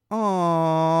All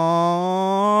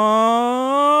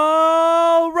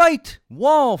right,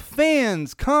 Wall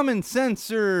fans, common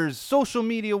sensors, social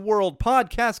media world,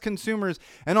 podcast consumers,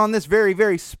 and on this very,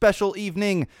 very special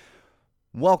evening,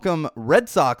 welcome Red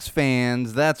Sox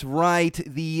fans. That's right,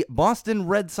 the Boston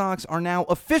Red Sox are now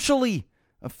officially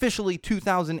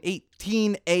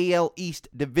 2018 AL East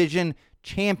Division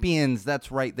champions.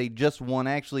 That's right, they just won.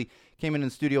 Actually came in the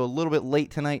studio a little bit late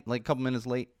tonight, like a couple minutes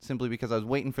late, simply because I was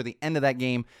waiting for the end of that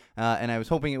game, and I was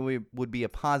hoping it would be a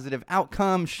positive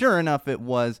outcome. Sure enough, it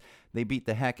was. They beat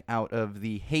the heck out of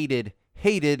the hated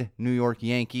New York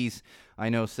Yankees. I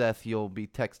know, Seth, you'll be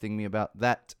texting me about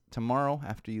that tomorrow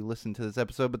after you listen to this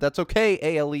episode, but that's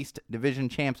okay. AL East Division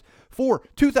champs for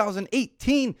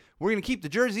 2018. We're going to keep the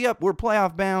jersey up. We're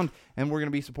playoff bound, and we're going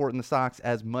to be supporting the Sox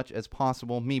as much as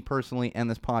possible, me personally and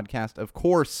this podcast, of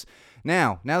course.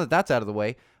 Now that that's out of the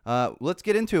way, let's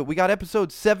get into it. We got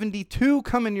episode 72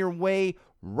 coming your way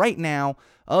right now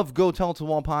of Go Tell It to the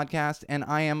Wall podcast, and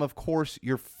I am, of course,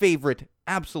 your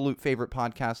absolute favorite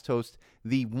podcast host,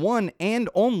 the one and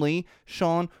only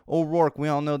Sean O'Rourke. We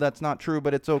all know that's not true,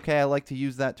 but it's okay. I like to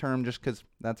use that term just because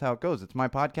that's how it goes. It's my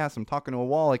podcast. I'm talking to a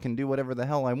wall. I can do whatever the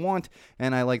hell I want,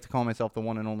 and I like to call myself the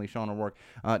one and only Sean O'Rourke,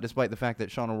 despite the fact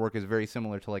that Sean O'Rourke is very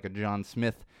similar to like a John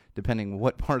Smith, depending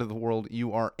what part of the world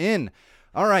you are in.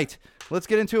 All right, let's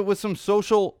get into it with some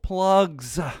social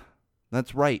plugs.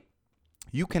 That's right.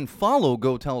 You can follow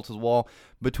Go Tell It to the Wall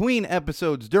between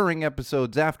episodes, during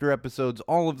episodes, after episodes,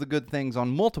 all of the good things on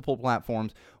multiple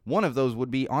platforms. One of those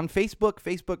would be on Facebook,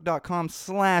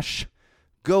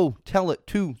 facebook.com/Go Tell It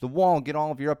to the Wall. Get all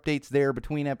of your updates there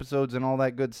between episodes and all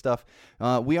that good stuff.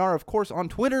 We are, of course, on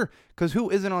Twitter, because who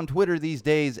isn't on Twitter these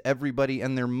days? Everybody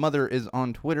and their mother is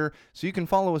on Twitter. So you can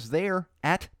follow us there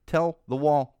at Tell the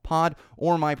Wall Pod,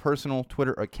 or my personal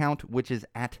Twitter account, which is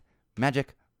at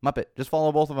Magic Muppet. Just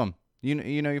follow both of them.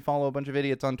 You know, you follow a bunch of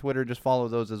idiots on Twitter, just follow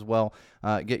those as well.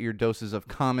 Get your doses of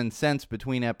common sense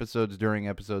between episodes, during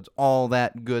episodes, all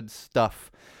that good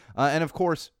stuff. And of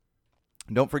course,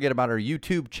 don't forget about our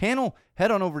YouTube channel.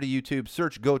 Head on over to YouTube,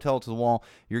 search Go Tell It to the Wall.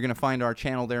 You're going to find our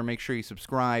channel there. Make sure you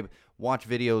subscribe, watch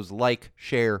videos, like,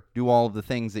 share, do all of the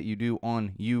things that you do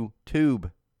on YouTube.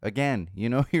 Again, you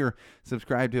know you're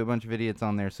subscribed to a bunch of idiots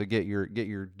on there, so get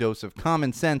your dose of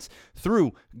common sense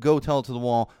through Go Tell It to the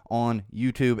Wall on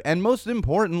YouTube. And most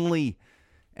importantly,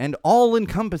 and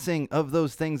all-encompassing of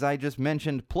those things I just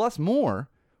mentioned, plus more,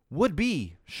 would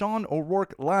be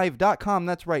SeanO'RourkeLive.com.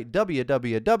 That's right,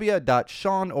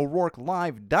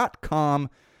 www.SeanO'RourkeLive.com.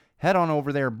 Head on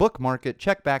over there, bookmark it,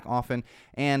 check back often,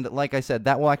 and like I said,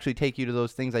 that will actually take you to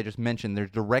those things I just mentioned.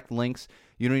 There's direct links.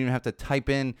 You don't even have to type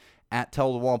in at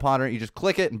Tell the Wall Potter. You just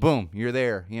click it and boom, you're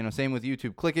there. You know, same with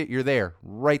YouTube. Click it, you're there,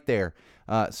 right there.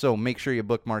 So make sure you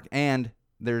bookmark. And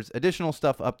there's additional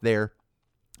stuff up there,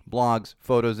 blogs,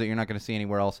 photos that you're not going to see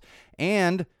anywhere else.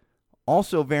 And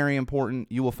also very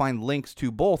important, you will find links to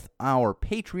both our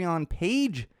Patreon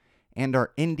page and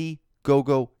our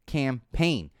Indiegogo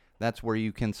campaign. That's where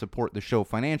you can support the show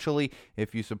financially.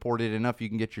 If you support it enough, you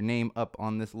can get your name up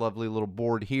on this lovely little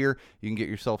board here. You can get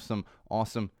yourself some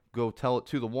awesome Go Tell It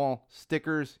to the Wall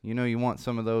stickers. You know you want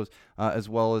some of those, as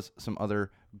well as some other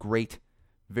great,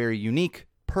 very unique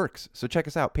perks. So check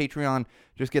us out. Patreon,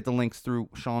 just get the links through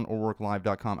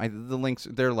SeanO'RourkeLive.com. The links,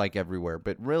 they're like everywhere,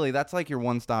 but really that's like your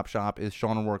one-stop shop is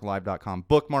SeanO'RourkeLive.com.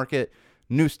 Bookmark it.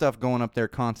 New stuff going up there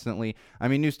constantly. I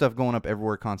mean, new stuff going up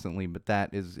everywhere constantly, but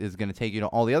that is going to take you to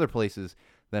all the other places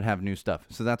that have new stuff.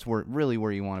 So that's where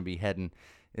you want to be heading,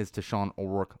 is to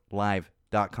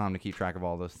SeanO'RourkeLive.com to keep track of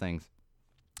all those things.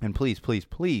 And please, please,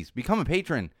 please become a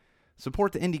patron.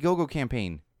 Support the Indiegogo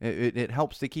campaign. It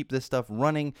helps to keep this stuff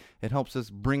running. It helps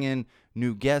us bring in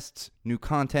new guests, new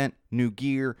content, new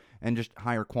gear, and just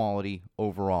higher quality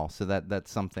overall. So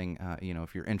that's something,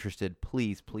 if you're interested,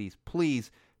 please, please, please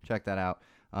check that out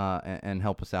and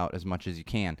help us out as much as you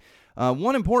can.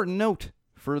 One important note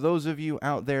for those of you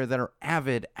out there that are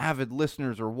avid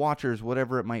listeners or watchers,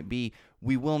 whatever it might be,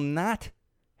 we will not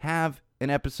have an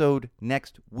episode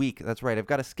next week. That's right. I've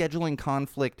got a scheduling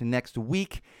conflict next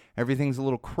week. Everything's a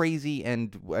little crazy,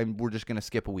 and we're just going to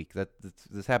skip a week.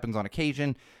 This happens on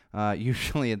occasion.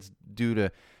 Usually it's due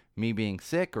to me being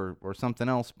sick or something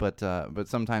else, but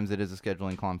sometimes it is a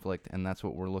scheduling conflict, and that's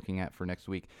what we're looking at for next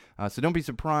week. So don't be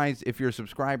surprised if you're a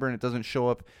subscriber and it doesn't show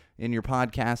up in your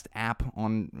podcast app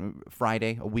on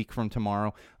Friday, a week from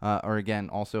tomorrow. Or again,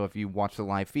 also if you watch the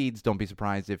live feeds, don't be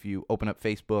surprised if you open up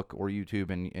Facebook or YouTube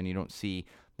and you don't see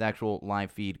the actual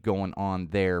live feed going on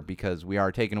there, because we are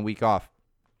taking a week off.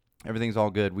 Everything's all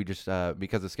good. We just,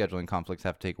 because of scheduling conflicts,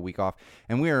 have to take a week off,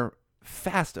 and we are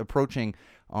fast approaching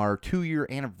our 2-year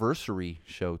anniversary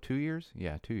show. 2 years?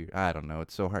 Yeah, 2 years. I don't know.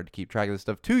 It's so hard to keep track of this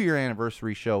stuff. 2-year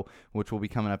anniversary show, which will be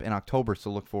coming up in October,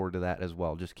 so look forward to that as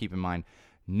well. Just keep in mind,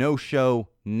 no show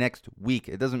next week.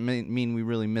 It doesn't mean we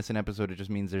really miss an episode. It just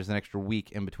means there's an extra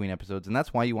week in between episodes, and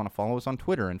that's why you want to follow us on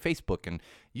Twitter and Facebook and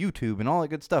YouTube and all that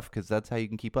good stuff, because that's how you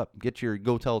can keep up. Get your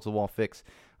Go Tell It to the Wall fix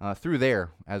through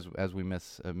there as we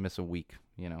miss a week.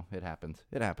 You know, it happens.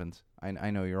 It happens.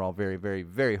 I know you're all very, very,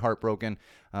 very heartbroken,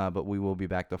 but we will be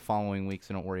back the following week,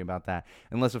 so don't worry about that.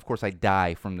 Unless, of course, I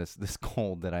die from this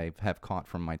cold that I have caught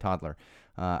from my toddler.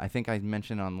 I think I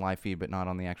mentioned on live feed, but not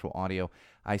on the actual audio.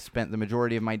 I spent the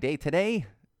majority of my day today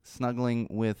snuggling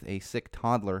with a sick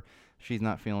toddler. She's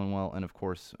not feeling well, and of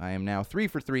course, I am now 3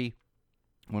 for 3.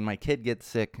 When my kid gets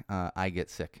sick, I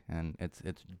get sick, and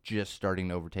it's just starting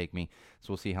to overtake me. So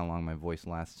we'll see how long my voice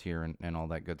lasts here and all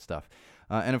that good stuff.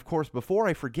 And of course, before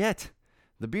I forget,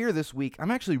 the beer this week,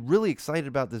 I'm actually really excited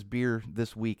about this beer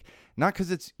this week. Not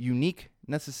because it's unique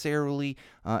necessarily.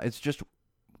 It's just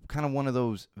kind of one of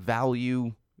those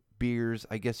value beers,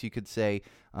 I guess you could say.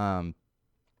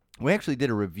 We actually did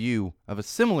a review of a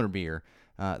similar beer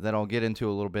that I'll get into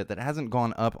a little bit that hasn't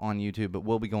gone up on YouTube, but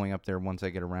will be going up there once I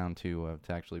get around to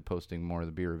actually posting more of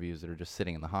the beer reviews that are just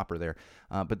sitting in the hopper there.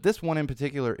 But this one in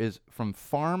particular is from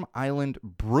Farm Island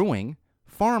Brewing.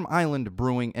 Farm Island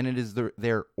Brewing, and it is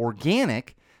their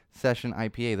organic session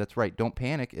IPA. That's right. Don't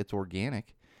panic. It's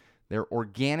organic. Their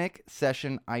organic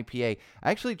session IPA. I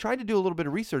actually tried to do a little bit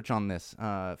of research on this.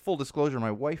 Full disclosure,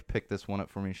 my wife picked this one up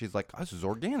for me. She's like, oh, this is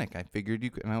organic. I figured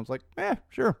you could. And I was like,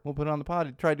 sure. We'll put it on the pod.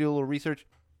 I tried to do a little research.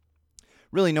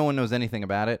 Really, no one knows anything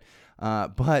about it.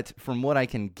 But from what I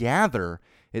can gather,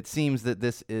 it seems that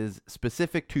this is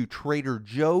specific to Trader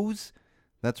Joe's.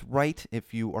 That's right.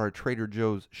 If you are a Trader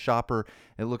Joe's shopper,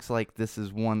 it looks like this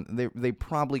is one. They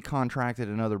probably contracted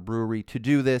another brewery to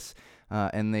do this,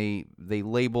 and they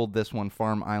labeled this one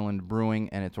Farm Island Brewing,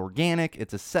 and it's organic.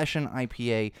 It's a session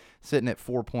IPA sitting at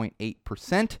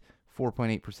 4.8%.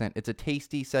 4.8%. It's a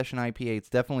tasty session IPA. It's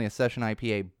definitely a session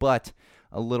IPA, but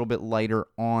a little bit lighter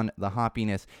on the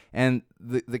hoppiness. And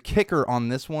the kicker on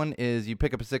this one is you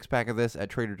pick up a 6-pack of this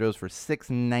at Trader Joe's for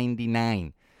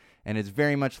 $6.99. And it's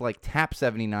very much like Tap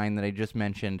 79 that I just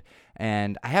mentioned.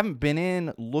 And I haven't been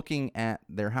in looking at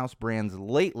their house brands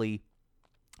lately,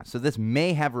 so this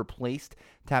may have replaced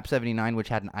Tap 79, which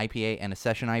had an IPA and a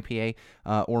session IPA,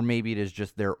 or maybe it is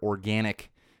just their organic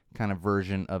kind of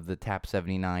version of the Tap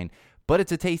 79. But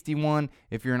it's a tasty one.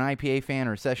 If you're an IPA fan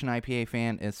or a session IPA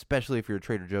fan, especially if you're a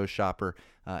Trader Joe's shopper,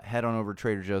 head on over to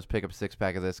Trader Joe's, pick up a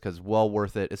 6-pack of this, because well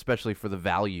worth it, especially for the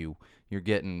value. You're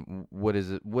getting what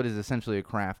is essentially a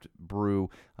craft brew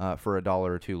for $1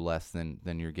 or $2 less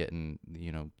than you're getting,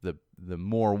 the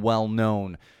more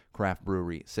well-known craft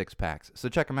brewery 6-packs. So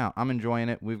check them out. I'm enjoying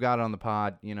it. We've got it on the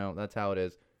pod. That's how it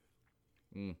is.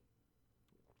 And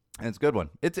it's a good one.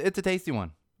 It's a tasty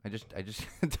one. I just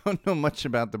don't know much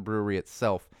about the brewery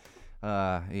itself.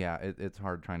 It's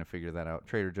hard trying to figure that out.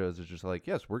 Trader Joe's is just like,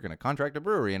 yes, we're going to contract a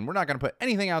brewery, and we're not going to put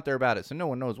anything out there about it, so no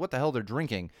one knows what the hell they're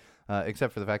drinking,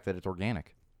 except for the fact that it's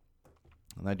organic.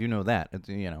 And I do know that.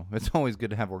 It's always good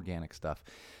to have organic stuff.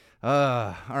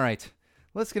 All right,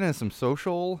 let's get into some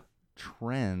social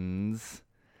trends.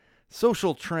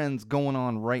 Social trends going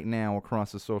on right now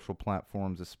across the social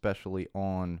platforms, especially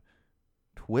on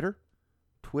Twitter.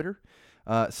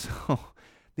 So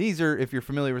these are, if you're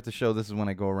familiar with the show, this is when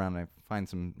I go around and I find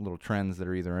some little trends that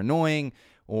are either annoying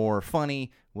or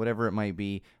funny, whatever it might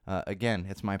be. Again,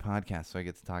 it's my podcast, so I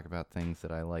get to talk about things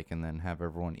that I like and then have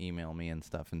everyone email me and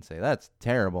stuff and say, that's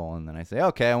terrible. And then I say,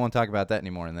 okay, I won't talk about that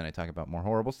anymore. And then I talk about more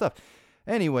horrible stuff.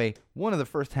 Anyway, one of the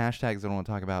first hashtags I want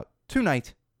to talk about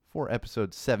tonight for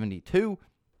episode 72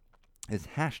 is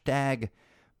hashtag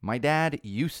my dad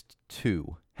used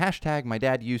to. Hashtag my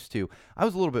dad used to. I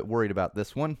was a little bit worried about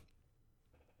this one.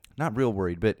 Not real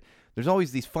worried, but there's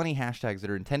always these funny hashtags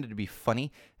that are intended to be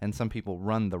funny, and some people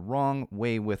run the wrong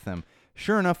way with them.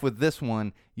 Sure enough, with this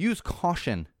one, use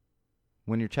caution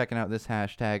when you're checking out this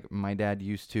hashtag, my dad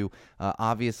used to.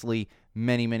 Obviously,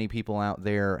 many people out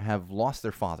there have lost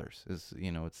their fathers. It's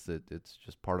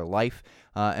just part of life.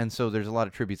 And so there's a lot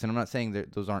of tributes. And I'm not saying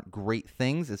that those aren't great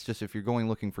things. It's just if you're going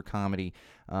looking for comedy,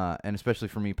 and especially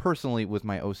for me personally with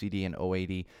my OCD and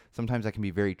OAD, sometimes that can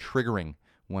be very triggering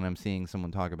when I'm seeing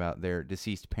someone talk about their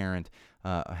deceased parent,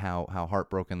 how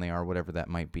heartbroken they are, whatever that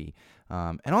might be.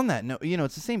 And on that note,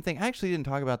 it's the same thing. I actually didn't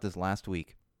talk about this last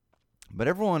week, but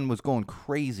everyone was going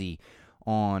crazy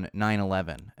on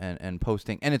 9/11 and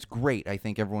posting, and it's great. I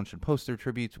think everyone should post their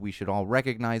tributes. We should all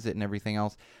recognize it and everything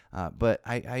else. But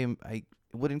I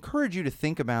would encourage you to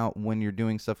think about when you're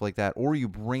doing stuff like that, or you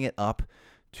bring it up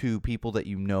to people that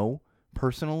you know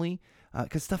personally,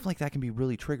 because stuff like that can be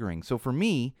really triggering. So for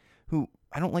me, who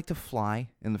I don't like to fly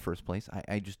in the first place,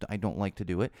 I don't like to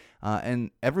do it.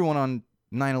 And everyone on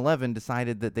 9/11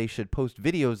 decided that they should post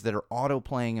videos that are auto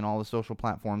playing in all the social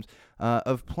platforms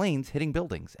of planes hitting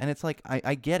buildings. And it's like,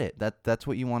 I get it. That's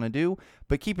what you want to do.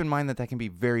 But keep in mind that can be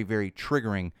very, very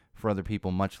triggering for other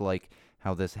people, much like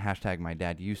how this hashtag my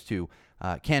dad used to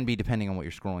can be, depending on what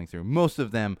you're scrolling through. Most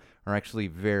of them are actually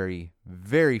very,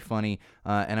 very funny.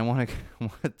 And I want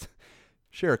to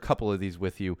share a couple of these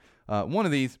with you. One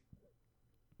of these,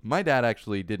 my dad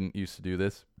actually didn't used to do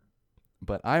this,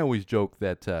 but I always joke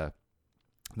that I'm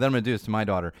going to do this to my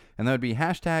daughter. And that would be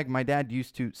hashtag my dad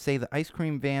used to say the ice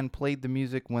cream van played the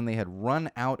music when they had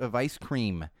run out of ice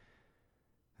cream.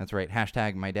 That's right.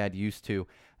 Hashtag my dad used to.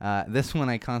 This one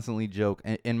I constantly joke.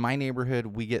 In my neighborhood,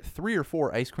 we get 3 or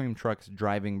 4 ice cream trucks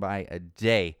driving by a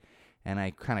day. And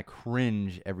I kind of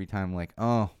cringe every time, like,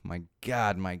 oh, my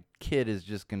God, my kid is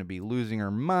just going to be losing her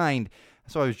mind.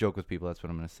 So I always joke with people. That's what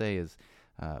I'm going to say is,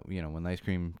 when the ice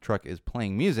cream truck is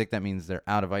playing music, that means they're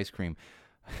out of ice cream.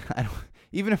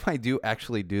 Even if I do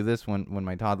actually do this when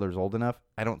my toddler's old enough,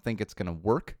 I don't think it's going to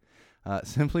work.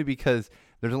 Simply because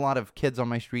there's a lot of kids on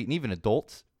my street and even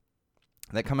adults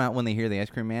that come out when they hear the ice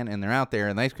cream man, and they're out there,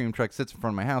 and the ice cream truck sits in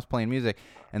front of my house playing music,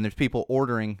 and there's people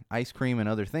ordering ice cream and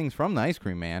other things from the ice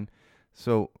cream man.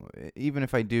 So even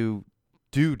if I do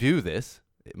this,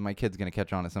 my kid's going to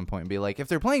catch on at some point and be like, if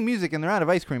they're playing music and they're out of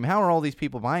ice cream, how are all these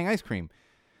people buying ice cream?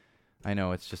 I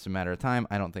know it's just a matter of time.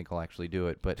 I don't think I'll actually do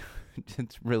it, but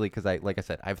it's really because like I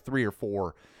said, I have 3 or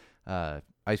 4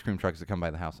 ice cream trucks that come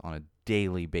by the house on a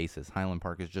daily basis. Highland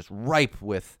Park is just ripe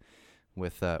with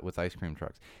ice cream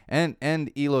trucks. And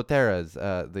eloteras,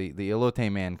 the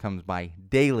elote man comes by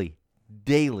daily.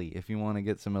 If you want to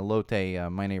get some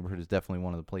elote, my neighborhood is definitely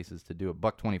one of the places to do it.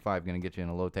 $1.25 going to get you an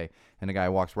elote, and the guy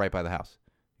walks right by the house.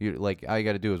 All you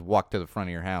got to do is walk to the front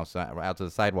of your house, out to the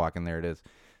sidewalk, and there it is.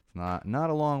 It's not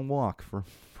a long walk for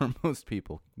most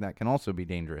people. That can also be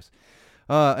dangerous.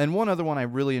 And one other one I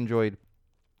really enjoyed.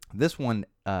 This one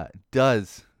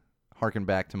does harken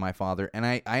back to my father, and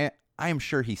I am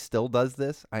sure he still does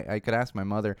this. I could ask my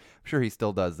mother. I'm sure he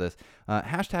still does this.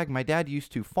 Hashtag my dad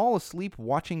used to fall asleep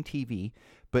watching TV,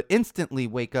 but instantly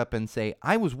wake up and say,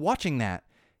 I was watching that,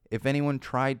 if anyone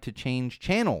tried to change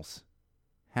channels.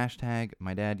 Hashtag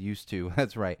my dad used to.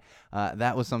 That's right.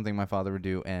 That was something my father would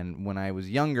do. And when I was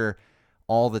younger,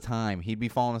 all the time, he'd be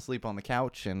falling asleep on the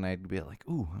couch, and I'd be like,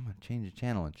 ooh, I'm going to change the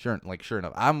channel. And sure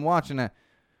enough, I'm watching it.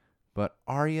 But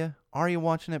are you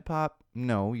watching it, Pop?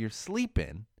 No, you're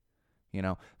sleeping.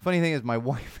 Funny thing is my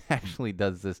wife actually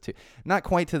does this too. Not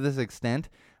quite to this extent,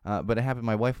 but it happened.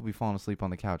 My wife will be falling asleep on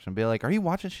the couch and be like, are you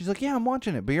watching? She's like, yeah, I'm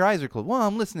watching it. But your eyes are closed. Well,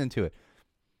 I'm listening to it.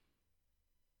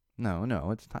 No,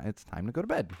 it's time to go to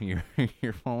bed.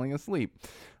 You're falling asleep.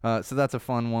 So that's a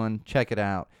fun one. Check it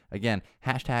out. Again,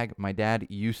 hashtag my dad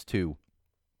used to.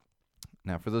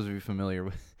 Now, for those of you familiar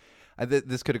with,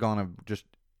 this could have gone a just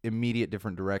immediate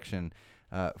different direction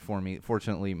for me.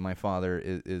 Fortunately, my father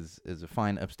is a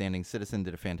fine, upstanding citizen,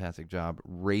 did a fantastic job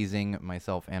raising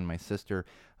myself and my sister,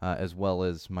 as well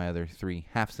as my other 3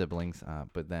 half-siblings.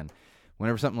 But then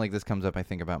whenever something like this comes up, I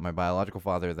think about my biological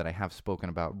father that I have spoken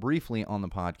about briefly on the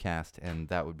podcast, and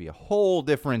that would be a whole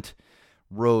different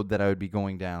road that I would be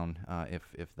going down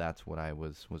if that's what I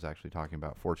was actually talking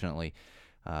about. Fortunately,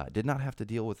 did not have to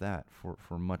deal with that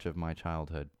for much of my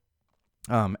childhood.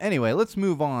 Anyway, let's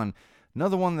move on.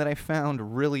 Another one that I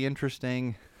found really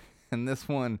interesting, and this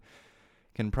one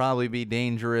can probably be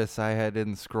dangerous. I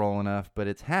didn't scroll enough, but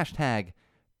it's hashtag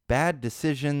bad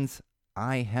decisions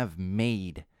I have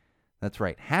made. That's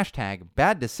right. Hashtag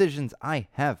bad decisions I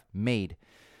have made.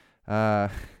 And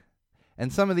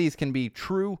some of these can be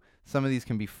true. Some of these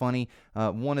can be funny.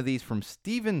 One of these from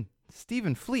Stephen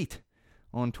Fleet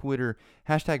on Twitter.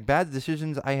 Hashtag bad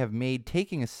decisions I have made,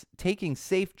 taking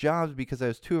safe jobs because I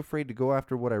was too afraid to go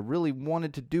after what I really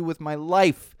wanted to do with my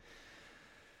life.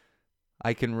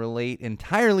 I can relate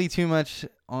entirely too much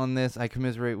on this. I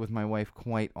commiserate with my wife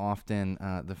quite often.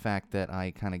 The fact that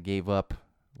I kind of gave up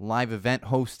live event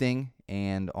hosting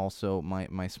and also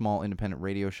my small independent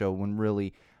radio show when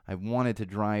really I wanted to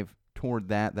drive toward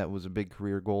that. That was a big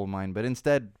career goal of mine, but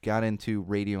instead got into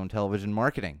radio and television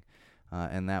marketing.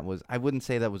 And that was, I wouldn't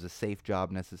say that was a safe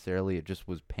job necessarily. It just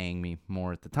was paying me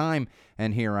more at the time.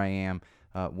 And here I am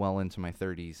well into my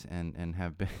 30s and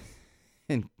have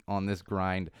been on this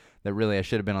grind that really I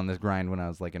should have been on this grind when I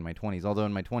was like in my 20s. Although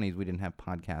in my 20s, we didn't have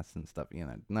podcasts and stuff.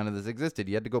 None of this existed.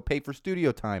 You had to go pay for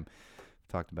studio time.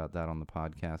 Talked about that on the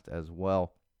podcast as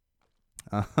well.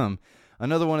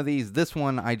 Another one of these, this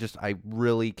one I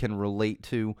really can relate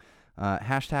to.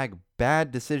 Hashtag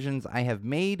bad decisions I have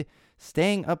made.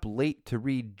 Staying up late to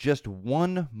read just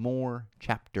one more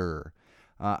chapter.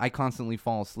 I constantly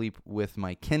fall asleep with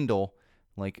my Kindle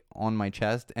like on my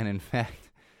chest, and in fact,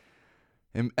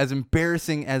 as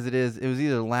embarrassing as it was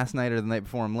either last night or the night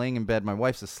before. I'm laying in bed, my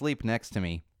wife's asleep next to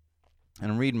me,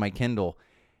 and I'm reading my Kindle,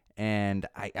 and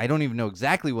I don't even know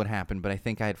exactly what happened, but I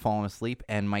think I had fallen asleep,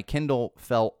 and my Kindle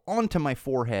fell onto my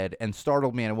forehead and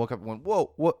startled me, and I woke up and went,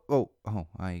 whoa, oh,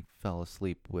 I fell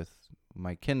asleep with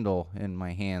my Kindle in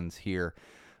my hands here.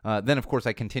 Then, of course,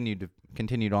 I continued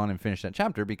on and finished that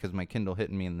chapter because my Kindle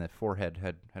hitting me in the forehead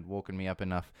had woken me up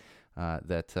enough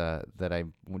that I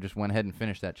just went ahead and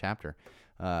finished that chapter.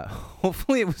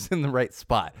 Hopefully it was in the right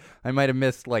spot. I might have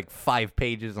missed like 5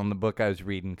 pages on the book I was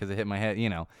reading because it hit my head.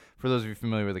 For those of you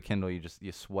familiar with a Kindle,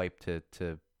 you swipe to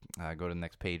go to the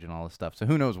next page and all this stuff. So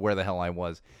who knows where the hell I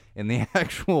was in the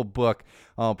actual book.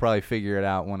 I'll probably figure it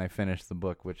out when I finish the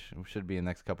book, which should be in the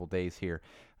next couple days here.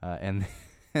 And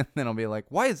then I'll be like,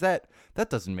 why is that? That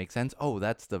doesn't make sense. Oh,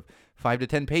 that's the 5 to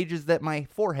 10 pages that my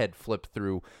forehead flipped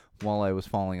through while I was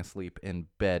falling asleep in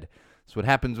bed. That's what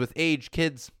happens with age,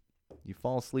 kids. You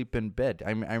fall asleep in bed.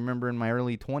 I remember in my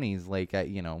early 20s, like,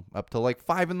 up to like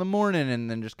 5 in the morning and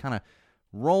then just kind of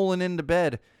rolling into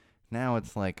bed. Now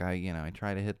it's like I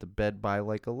try to hit the bed by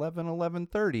like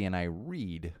 11:30 and I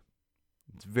read.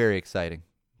 It's very exciting.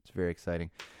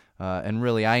 And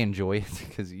really, I enjoy it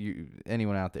because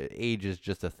anyone out there, age is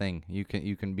just a thing. You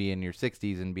can be in your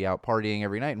 60s and be out partying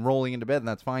every night and rolling into bed, and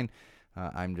that's fine.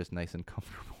 I'm just nice and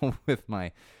comfortable with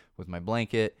my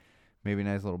blanket, maybe a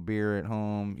nice little beer at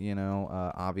home.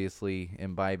 Obviously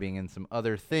imbibing in some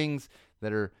other things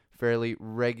that are fairly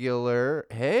regular.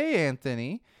 Hey,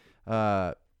 Anthony,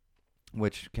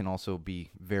 which can also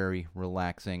be very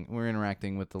relaxing. We're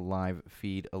interacting with the live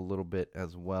feed a little bit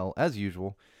as well as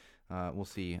usual. We'll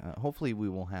see. Hopefully we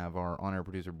will have our on-air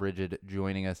producer, Bridget,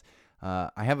 joining us.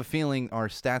 I have a feeling our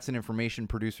stats and information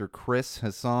producer, Chris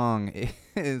Hassong,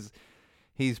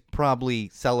 he's probably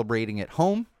celebrating at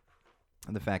home.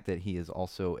 The fact that he is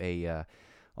also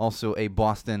a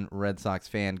Boston Red Sox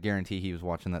fan. Guarantee he was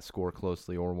watching that score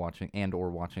closely or watching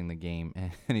the game.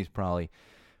 And he's probably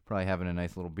having a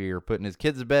nice little beer, putting his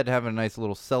kids to bed, having a nice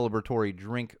little celebratory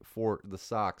drink for the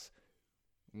Sox.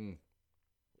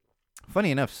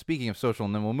 Funny enough, speaking of social,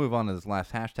 and then we'll move on to this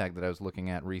last hashtag that I was looking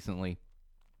at recently.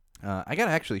 I got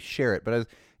to actually share it, but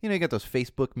you got those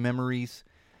Facebook memories,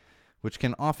 which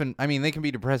can often, they can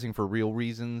be depressing for real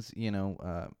reasons.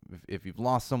 If you've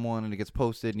lost someone and it gets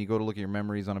posted and you go to look at your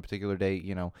memories on a particular day,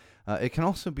 it can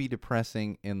also be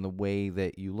depressing in the way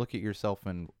that you look at yourself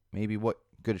and maybe what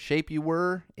good shape you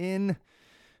were in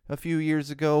a few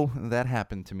years ago. That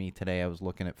happened to me today. I was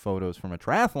looking at photos from a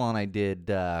triathlon I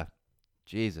did,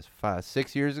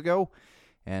 6 years ago,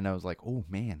 and I was like, oh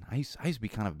man, I used to be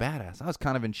kind of badass. I was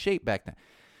kind of in shape back then.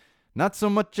 Not so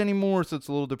much anymore, so it's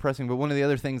a little depressing. But one of the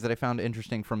other things that I found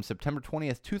interesting from September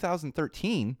 20th,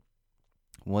 2013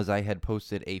 was I had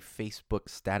posted a Facebook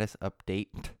status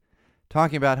update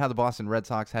talking about how the Boston Red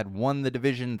Sox had won the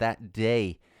division that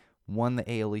day, won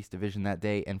the AL East division that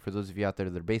day. And for those of you out there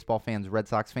that are baseball fans, Red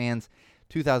Sox fans,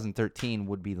 2013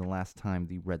 would be the last time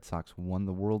the Red Sox won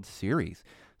the World Series.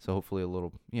 So hopefully a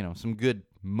little, some good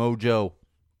mojo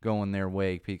going their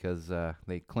way because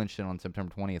they clinched it on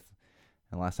September 20th.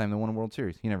 And last time they won a World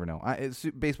Series. You never know.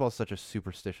 Baseball is such a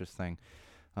superstitious thing.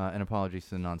 And apologies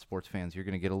to the non-sports fans. You're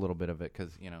going to get a little bit of it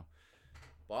because,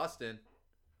 Boston.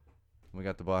 We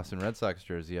got the Boston Red Sox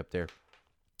jersey up there.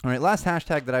 All right, last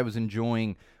hashtag that I was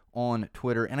enjoying on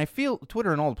Twitter, and I feel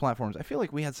Twitter and all the platforms, I feel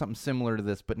like we had something similar to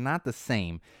this, but not the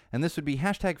same. And this would be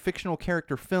hashtag fictional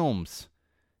character films.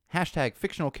 Hashtag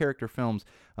fictional character films.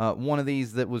 One of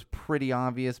these that was pretty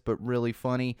obvious but really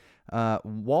funny.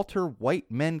 Walter White,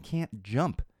 Men Can't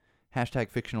Jump. Hashtag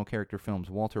fictional character films.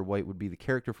 Walter White would be the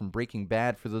character from Breaking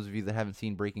Bad. For those of you that haven't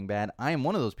seen Breaking Bad, I am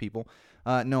one of those people.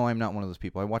 No, I'm not one of those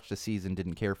people. I watched a season,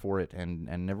 didn't care for it, and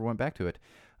never went back to it.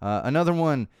 Another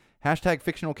one. Hashtag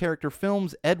fictional character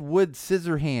films. Ed Wood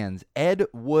Scissorhands. Ed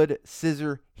Wood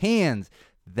Scissorhands.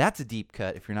 That's a deep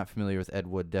cut. If you're not familiar with Ed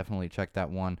Wood, definitely check that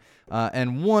one.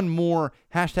 And one more,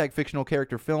 hashtag fictional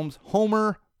character films,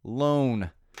 Homer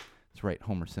Lone. That's right,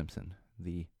 Homer Simpson,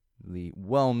 the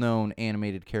well-known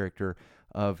animated character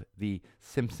of the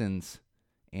Simpsons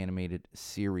animated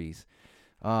series.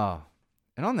 And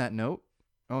on that note,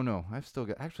 I've still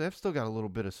got a little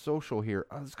bit of social here.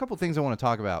 There's a couple things I want to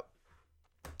talk about.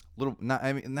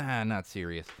 Not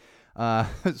serious.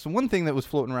 So one thing that was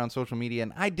floating around social media,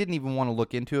 and I didn't even want to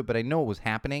look into it, but I know it was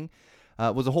happening,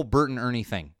 was a whole Bert and Ernie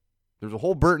thing. There's a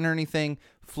whole Bert and Ernie thing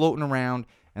floating around,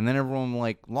 and then everyone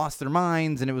like lost their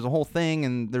minds, and it was a whole thing,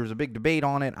 and there was a big debate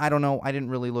on it. I don't know. I didn't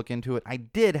really look into it. I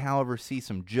did, however, see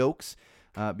some jokes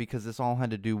because this all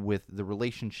had to do with the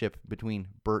relationship between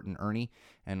Bert and Ernie,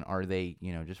 and are they,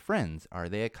 just friends? Are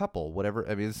they a couple? Whatever.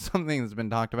 I mean, it's something that's been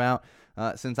talked about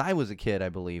since I was a kid, I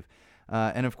believe.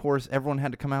 And of course, everyone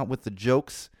had to come out with the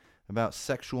jokes about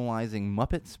sexualizing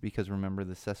Muppets, because remember,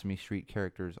 the Sesame Street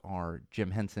characters are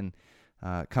Jim Henson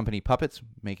Company puppets,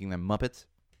 making them Muppets.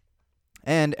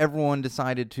 And everyone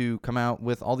decided to come out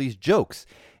with all these jokes.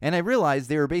 And I realized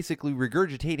they were basically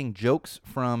regurgitating jokes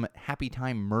from Happy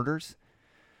Time Murders.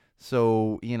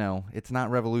 So, it's not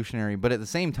revolutionary. But at the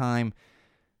same time,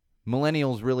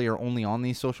 millennials really are only on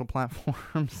these social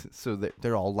platforms. So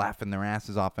they're all laughing their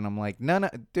asses off. And I'm like, no,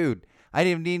 dude, I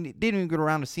didn't even get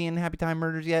around to seeing Happy Time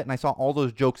Murders yet. And I saw all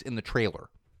those jokes in the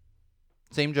trailer.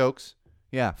 Same jokes.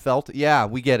 Yeah, yeah,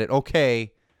 we get it.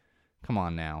 Okay. Come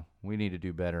on now. We need to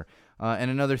do better.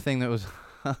 And another thing that was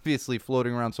obviously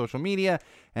floating around social media,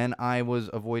 and I was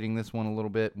avoiding this one a little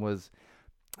bit, was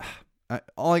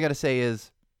all I got to say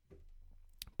is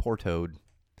poor Toad.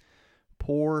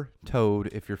 Poor Toad.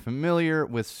 If you're familiar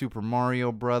with Super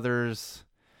Mario Brothers,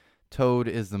 Toad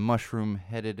is the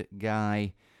mushroom-headed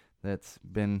guy that's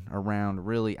been around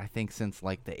really, I think, since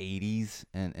like the 80s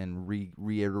and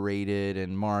reiterated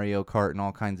in Mario Kart and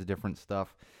all kinds of different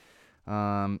stuff.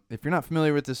 If you're not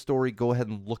familiar with this story, go ahead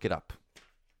and look it up,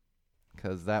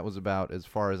 because that was about as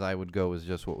far as I would go, is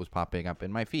just what was popping up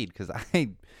in my feed, because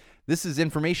this is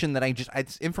information that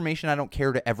it's information I don't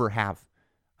care to ever have.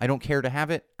 I don't care to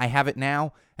have it. I have it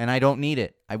now, and I don't need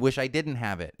it. I wish I didn't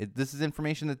have it. This is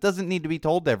information that doesn't need to be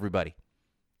told to everybody.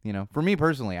 For me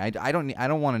personally, I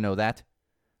don't want to know that.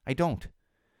 I don't.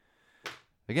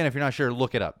 Again, if you're not sure,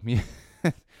 look it up.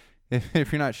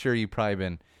 If you're not sure, you've probably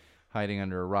been hiding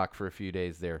under a rock for a few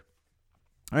days there.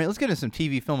 All right, let's get into some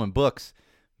TV, film, and books.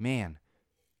 Man,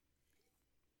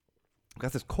 I've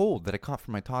got this cold that I caught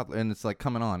from my toddler, and it's like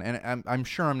coming on. And I'm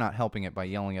sure I'm not helping it by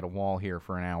yelling at a wall here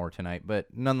for an hour tonight, but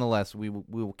nonetheless, we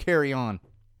will carry on.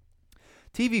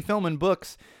 TV, film, and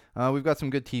books. We've got some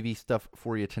good TV stuff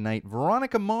for you tonight.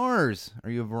 Veronica Mars. Are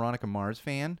you a Veronica Mars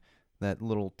fan? That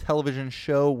little television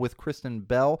show with Kristen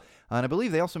Bell. And I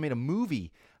believe they also made a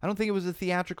movie. I don't think it was a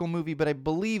theatrical movie, but I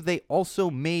believe they also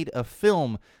made a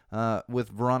film with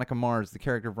Veronica Mars, the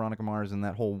character of Veronica Mars, and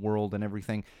that whole world and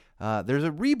everything. There's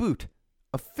a reboot,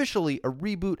 officially a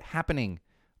reboot happening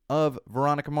of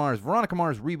Veronica Mars. Veronica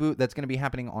Mars reboot that's going to be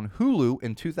happening on Hulu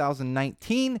in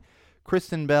 2019.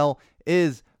 Kristen Bell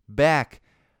is back.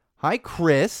 Hi,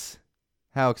 Chris.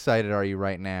 How excited are you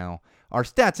right now? Our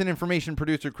stats and information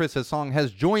producer, Chris Hassong,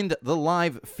 has joined the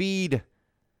live feed.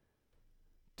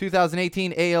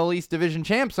 2018 AL East Division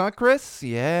champs, huh, Chris?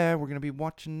 Yeah, we're going to be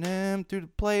watching them through the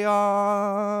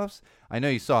playoffs. I know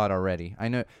you saw it already. I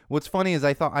know. What's funny is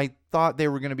I thought they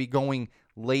were going to be going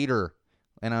later,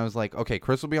 and I was like, okay,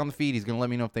 Chris will be on the feed. He's going to let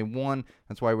me know if they won.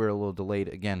 That's why we were a little delayed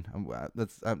again.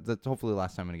 That's hopefully the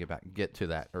last time I'm going to get to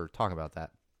that or talk about that.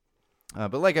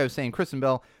 But like I was saying, Kristen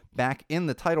Bell back in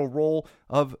the title role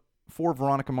for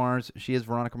Veronica Mars. She is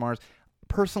Veronica Mars.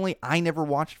 Personally, I never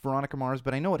watched Veronica Mars,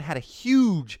 but I know it had a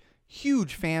huge,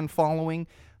 huge fan following,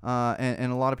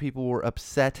 and a lot of people were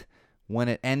upset when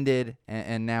it ended,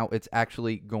 and now it's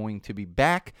actually going to be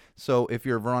back. So if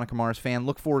you're a Veronica Mars fan,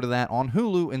 look forward to that on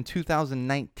Hulu in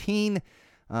 2019.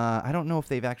 I don't know if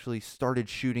they've actually started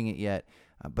shooting it yet,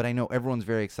 but I know everyone's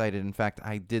very excited. In fact,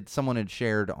 someone had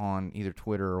shared on either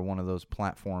Twitter or one of those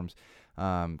platforms.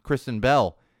 Kristen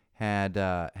Bell had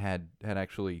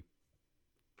actually,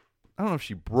 I don't know if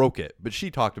she broke it, but she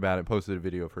talked about it, posted a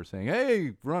video of her saying,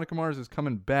 hey, Veronica Mars is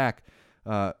coming back.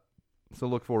 So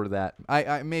look forward to that.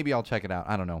 Maybe I'll check it out.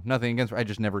 I don't know. Nothing against her. I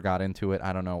just never got into it.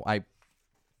 I don't know. I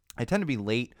tend to be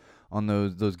late on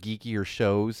those geekier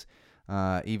shows,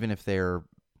 even if they're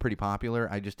pretty popular.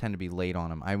 I just tend to be late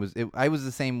on them. I was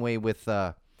the same way with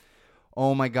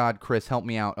oh my God, Chris, help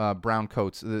me out. Brown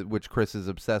Coats, which Chris is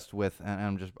obsessed with,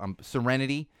 and I'm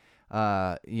Serenity.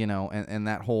 And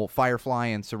that whole Firefly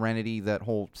and Serenity, that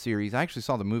whole series. I actually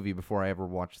saw the movie before I ever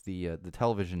watched the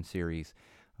television series,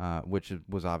 which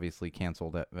was obviously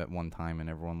canceled at one time, and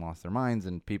everyone lost their minds,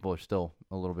 and people are still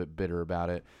a little bit bitter about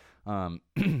it.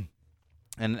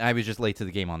 And I was just late to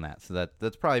the game on that, so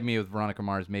that's probably me with Veronica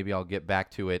Mars. Maybe I'll get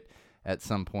back to it at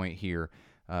some point here.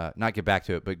 Not get back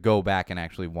to it, but go back and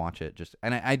actually watch it.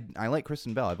 I like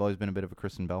Kristen Bell. I've always been a bit of a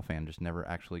Kristen Bell fan. Just never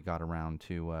actually got around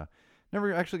to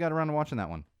watching that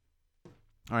one.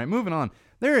 All right, moving on.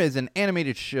 There is an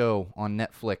animated show on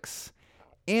Netflix.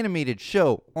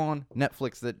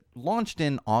 That launched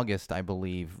in August, I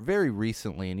believe, very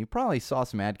recently, and you probably saw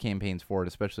some ad campaigns for it,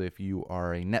 especially if you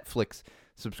are a Netflix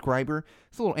subscriber.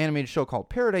 It's a little animated show called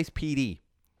Paradise PD.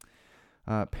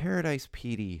 Paradise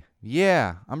PD.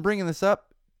 Yeah, I'm bringing this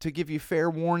up to give you fair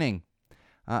warning.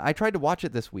 I tried to watch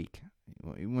it this week.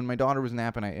 When my daughter was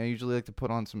napping, I usually like to put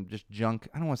on some just junk.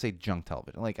 I don't want to say junk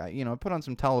television. Like, I put on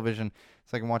some television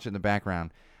so I can watch it in the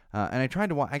background. And I tried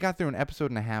to watch. I got through an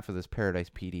episode and a half of this Paradise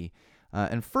PD.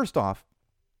 And first off,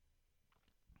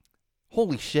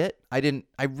 holy shit, I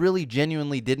really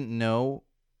genuinely didn't know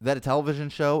that a television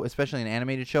show, especially an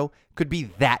animated show, could be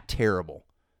that terrible.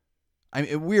 I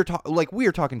mean, we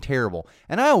are talking terrible.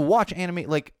 And I'll watch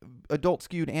adult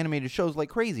skewed animated shows like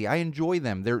crazy. I enjoy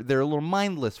them. They're a little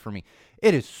mindless for me.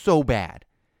 It is so bad.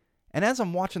 And as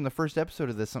I'm watching the first episode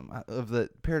of this of the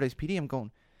Paradise PD, I'm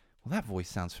going, well, that voice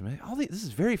sounds familiar. This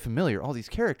is very familiar. All these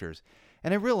characters,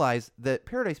 and I realized that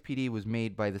Paradise PD was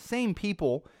made by the same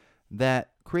people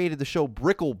that created the show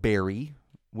Brickleberry,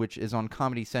 which is on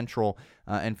Comedy Central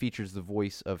and features the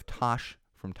voice of Tosh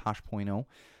from Tosh.0.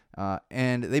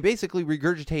 And they basically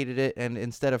regurgitated it, and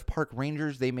instead of park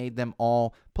rangers, they made them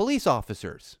all police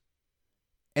officers.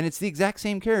 And it's the exact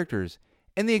same characters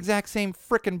and the exact same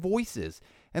frickin' voices.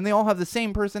 And they all have the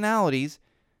same personalities,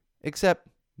 except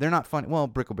they're not funny. Well,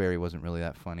 Brickleberry wasn't really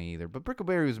that funny either, but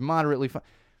Brickleberry was moderately fun.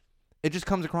 It just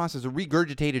comes across as a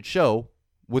regurgitated show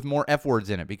with more F words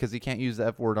in it, because you can't use the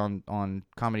F word on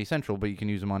Comedy Central, but you can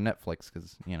use them on Netflix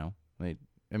because,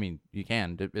 you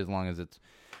can, as long as it's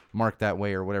marked that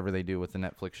way or whatever they do with the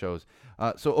Netflix shows.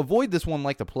 So avoid this one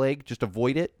like the plague. Just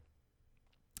avoid it.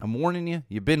 I'm warning you.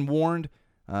 You've been warned.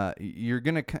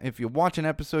 If you watch an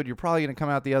episode, you're probably going to come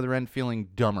out the other end feeling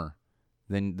dumber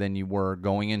than you were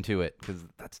going into it, because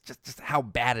that's just how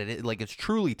bad it is. Like, it's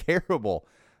truly terrible.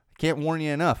 I can't warn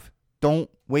you enough. Don't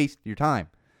waste your time.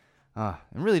 And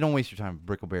really don't waste your time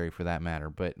with Brickleberry for that matter.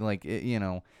 But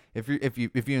if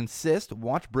you insist,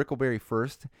 watch Brickleberry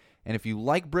first. And if you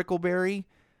like Brickleberry,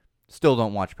 still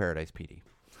don't watch Paradise PD.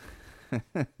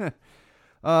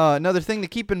 Another thing to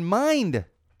keep in mind,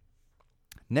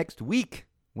 next week,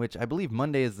 which I believe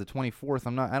Monday is the 24th.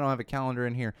 I don't have a calendar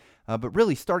in here, but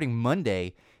really starting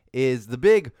Monday is the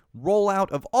big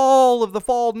rollout of all of the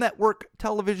fall network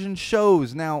television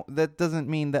shows. Now, that doesn't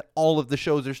mean that all of the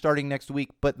shows are starting next week,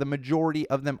 but the majority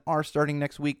of them are starting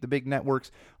next week. The big networks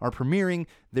are premiering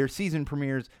their season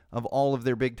premieres of all of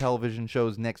their big television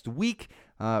shows next week,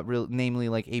 namely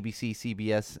like ABC,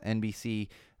 CBS, NBC,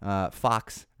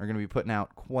 Fox are going to be putting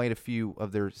out quite a few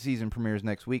of their season premieres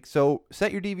next week. So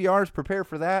set your DVRs, prepare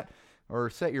for that, or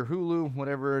set your Hulu,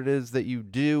 whatever it is that you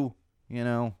do.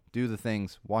 Do the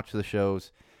things, watch the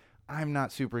shows. I'm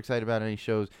not super excited about any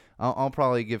shows. I'll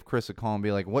probably give Chris a call and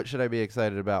be like, what should I be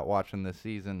excited about watching this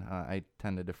season? I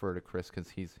tend to defer to Chris because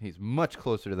he's much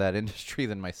closer to that industry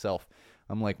than myself.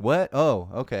 I'm like, what? Oh,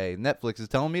 okay. Netflix is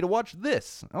telling me to watch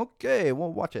this. Okay,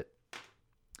 well, watch it.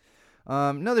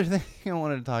 Another thing I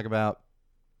wanted to talk about.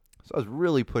 So I was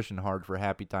really pushing hard for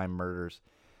Happy Time Murders.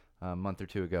 A month or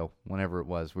two ago, whenever it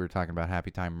was, we were talking about Happy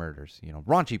Time Murders.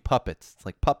 Raunchy puppets. It's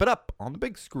like Puppet Up on the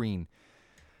big screen.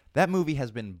 That movie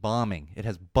has been bombing. It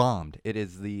has bombed. It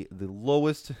is the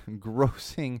lowest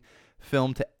grossing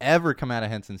film to ever come out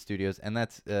of Henson Studios, and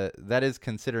that is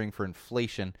considering for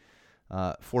inflation.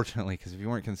 Fortunately, because if you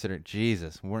weren't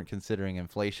considering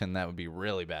inflation, that would be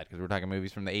really bad, because we're talking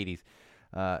movies from the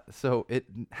 80s. So it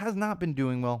has not been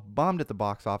doing well. Bombed at the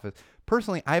box office.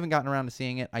 Personally, I haven't gotten around to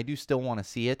seeing it. I do still want to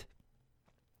see it.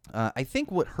 I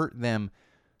think what hurt them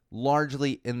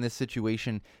largely in this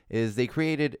situation is they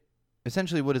created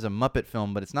essentially what is a Muppet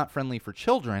film, but it's not friendly for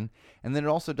children, and then it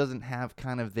also doesn't have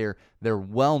kind of their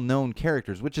well-known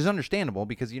characters, which is understandable,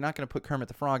 because you're not going to put Kermit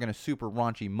the Frog in a super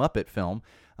raunchy Muppet film,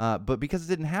 but because it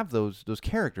didn't have those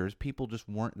characters, people just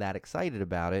weren't that excited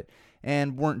about it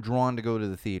and weren't drawn to go to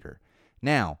the theater.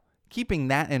 Now, keeping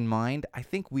that in mind, I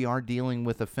think we are dealing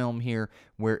with a film here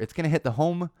where it's going to hit the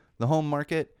home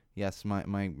market. Yes,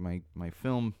 my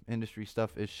film industry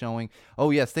stuff is showing. Oh,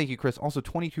 yes, thank you, Chris. Also,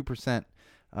 22%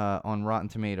 on Rotten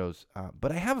Tomatoes.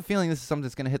 But I have a feeling this is something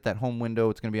that's going to hit that home window.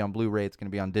 It's going to be on Blu-ray. It's going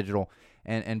to be on digital,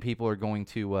 and people are going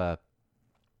to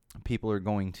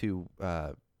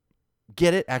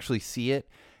get it, actually see it.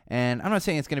 And I'm not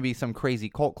saying it's going to be some crazy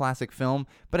cult classic film,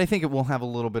 but I think it will have a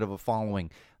little bit of a following.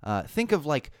 Think of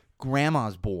like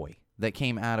Grandma's Boy that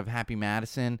came out of Happy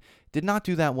Madison. Did not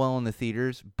do that well in the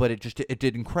theaters, but it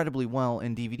did incredibly well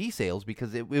in DVD sales,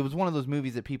 because it was one of those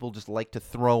movies that people just like to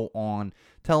throw on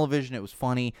television. It was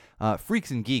funny. Freaks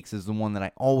and Geeks is the one that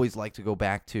I always like to go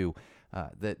back to.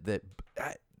 That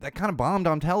kind of bombed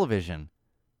on television.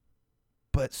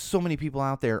 But so many people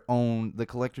out there own the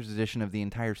collector's edition of the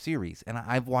entire series, and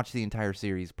I've watched the entire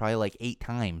series probably like 8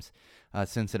 times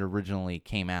since it originally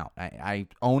came out. I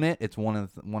own it. It's one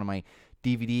of my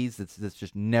DVDs that's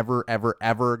just never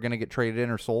ever gonna get traded in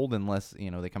or sold unless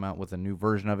they come out with a new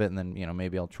version of it, and then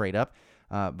maybe I'll trade up.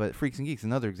 But Freaks and Geeks,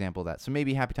 another example of that. So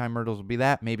maybe Happy Time Myrtles will be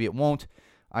that. Maybe it won't.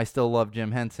 I still love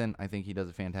Jim Henson. I think he does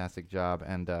a fantastic job,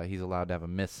 and he's allowed to have a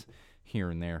miss here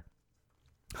and there.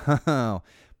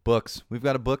 Books. We've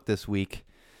got a book this week.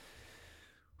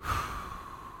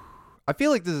 I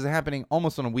feel like this is happening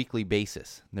almost on a weekly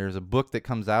basis. There's a book that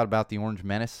comes out about the Orange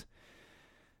Menace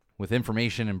with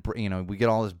information, and we get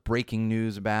all this breaking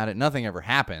news about it. Nothing ever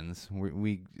happens.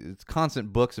 It's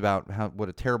constant books about what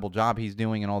a terrible job he's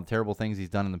doing and all the terrible things he's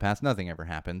done in the past. Nothing ever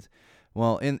happens.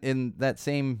 Well, in that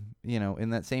same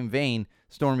vein,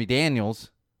 Stormy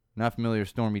Daniels, not familiar with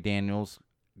Stormy Daniels,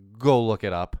 go look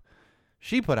it up.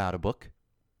 She put out a book.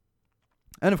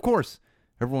 And of course,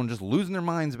 everyone just losing their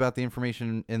minds about the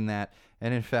information in that.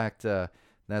 And in fact,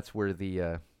 that's where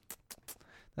the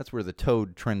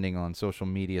Toad trending on social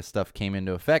media stuff came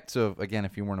into effect. So again,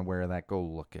 if you weren't aware of that, go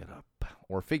look it up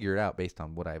or figure it out based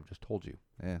on what I've just told you.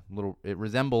 It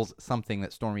resembles something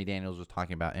that Stormy Daniels was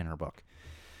talking about in her book.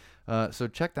 So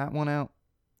check that one out.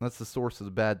 That's the source of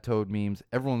the bad Toad memes.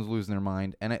 Everyone's losing their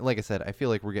mind. And like I said, I feel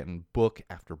like we're getting book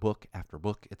after book after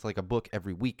book. It's like a book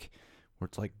every week where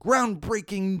it's like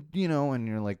groundbreaking, and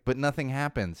you're like, but nothing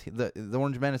happens. The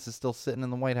Orange Menace is still sitting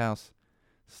in the White House.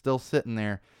 Still sitting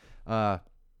there.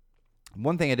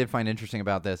 One thing I did find interesting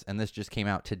about this, and this just came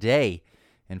out today,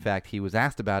 in fact, he was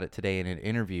asked about it today in an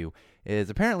interview,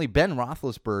 is apparently Ben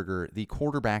Roethlisberger, the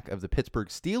quarterback of the Pittsburgh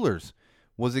Steelers,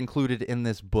 was included in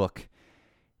this book.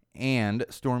 And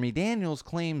Stormy Daniels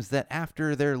claims that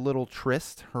after their little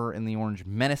tryst, her and the Orange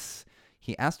Menace,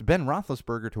 he asked Ben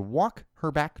Roethlisberger to walk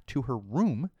her back to her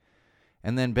room.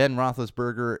 And then Ben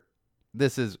Roethlisberger,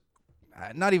 this is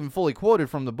not even fully quoted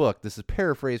from the book, this is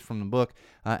paraphrased from the book,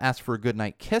 asked for a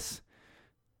goodnight kiss.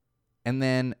 And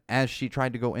then as she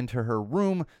tried to go into her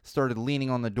room, started leaning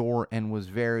on the door and was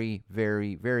very,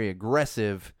 very, very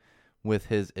aggressive with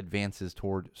his advances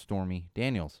toward Stormy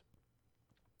Daniels.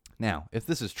 Now, if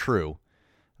this is true,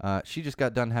 she just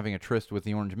got done having a tryst with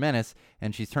the Orange Menace,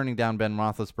 and she's turning down Ben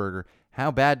Roethlisberger. How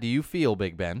bad do you feel,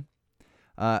 Big Ben?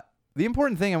 The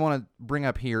important thing I want to bring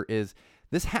up here is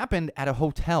this happened at a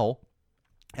hotel,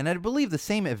 and I believe the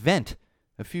same event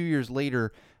a few years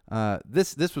later.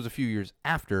 This was a few years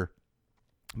after,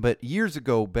 but years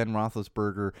ago, Ben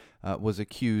Roethlisberger was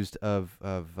accused of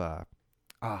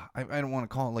I don't want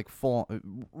to call it like full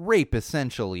rape,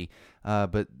 essentially,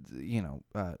 but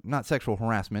not sexual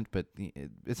harassment, but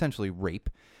essentially rape.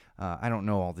 I don't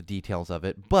know all the details of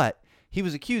it, but he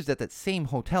was accused at that same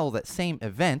hotel, that same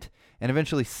event, and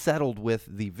eventually settled with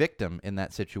the victim in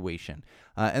that situation.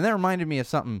 And that reminded me of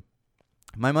something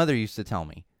my mother used to tell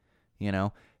me.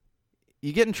 You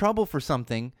get in trouble for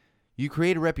something, you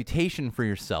create a reputation for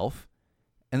yourself,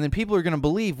 and then people are going to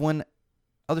believe when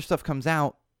other stuff comes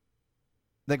out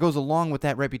that goes along with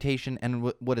that reputation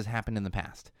and what has happened in the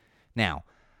past. Now,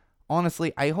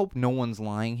 honestly, I hope no one's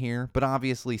lying here, but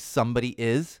obviously somebody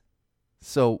is.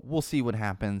 So we'll see what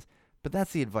happens. But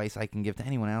that's the advice I can give to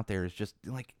anyone out there is just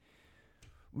like,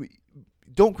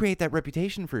 don't create that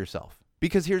reputation for yourself.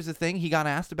 Because here's the thing, he got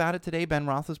asked about it today, Ben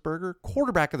Roethlisberger,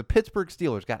 quarterback of the Pittsburgh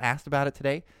Steelers, got asked about it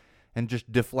today and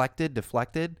just deflected.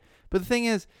 But the thing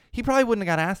is, he probably wouldn't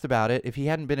have got asked about it if he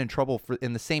hadn't been in trouble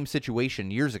in the same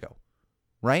situation years ago.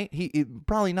 Right? He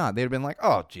probably not. They'd have been like,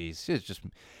 oh, geez, it's just...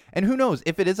 And who knows?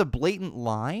 If it is a blatant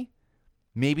lie,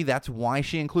 maybe that's why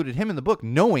she included him in the book,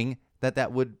 knowing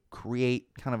that would create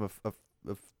kind of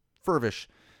a fervish,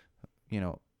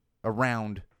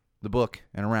 around the book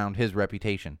and around his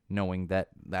reputation, knowing that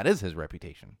is his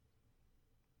reputation.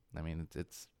 I mean,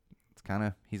 it's kind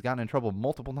of... He's gotten in trouble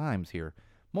multiple times here.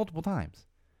 Multiple times.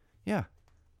 Yeah.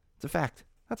 It's a fact.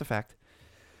 That's a fact.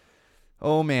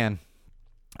 Oh, man.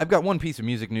 I've got one piece of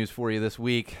music news for you this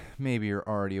week. Maybe you're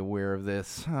already aware of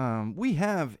this. We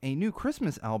have a new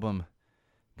Christmas album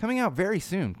coming out very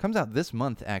soon. Comes out this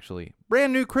month, actually.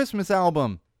 Brand new Christmas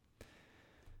album.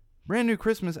 Brand new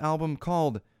Christmas album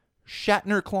called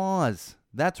Shatner Claus.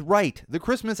 That's right. The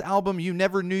Christmas album you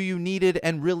never knew you needed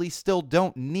and really still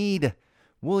don't need.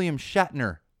 William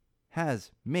Shatner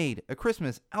has made a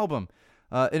Christmas album.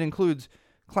 It includes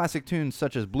classic tunes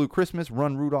such as Blue Christmas,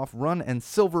 Run Rudolph Run, and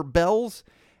Silver Bells.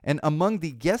 And among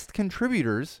the guest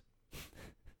contributors,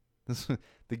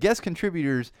 the guest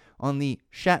contributors on the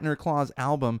Shatner Claus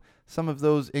album, some of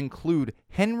those include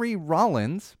Henry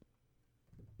Rollins,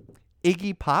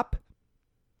 Iggy Pop,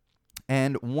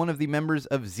 and one of the members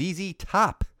of ZZ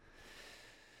Top.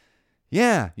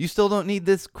 Yeah, you still don't need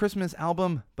this Christmas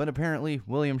album, but apparently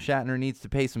William Shatner needs to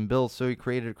pay some bills, so he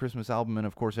created a Christmas album, and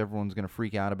of course everyone's going to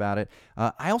freak out about it.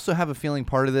 I also have a feeling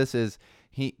part of this is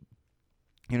he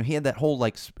had that whole,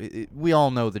 we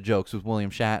all know the jokes with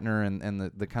William Shatner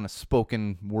and the kind of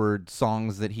spoken word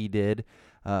songs that he did.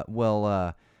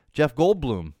 Jeff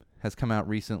Goldblum has come out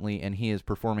recently, and he is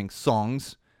performing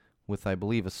songs with, I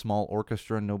believe, a small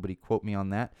orchestra. Nobody quote me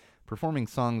on that. Performing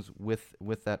songs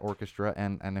with that orchestra,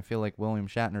 and I feel like William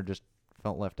Shatner just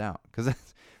felt left out, because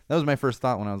that was my first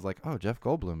thought when I was like, oh, Jeff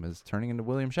Goldblum is turning into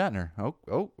William Shatner.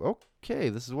 Oh, okay,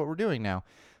 this is what we're doing now.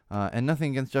 And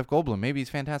nothing against Jeff Goldblum. Maybe he's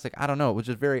fantastic. I don't know. It was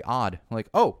just very odd. Like,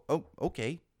 oh,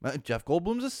 okay. Jeff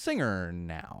Goldblum's a singer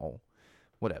now.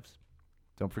 Whatevs.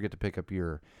 Don't forget to pick up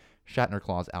your Shatner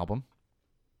Claus album.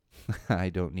 I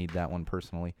don't need that one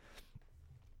personally.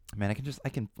 Man, I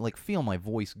can feel my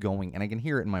voice going, and I can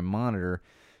hear it in my monitor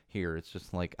here. It's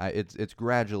just like it's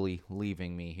gradually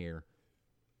leaving me here.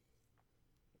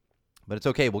 But it's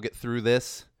okay. We'll get through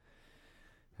this,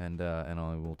 and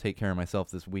I will take care of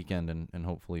myself this weekend, and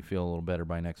hopefully feel a little better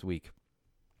by next week.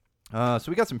 So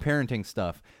we got some parenting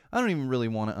stuff. I don't even really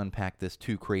want to unpack this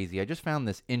too crazy. I just found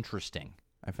this interesting.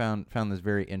 I found this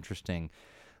very interesting.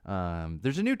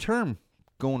 There's a new term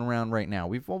going around right now.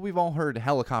 We've all heard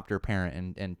helicopter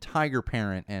parent and tiger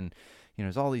parent, and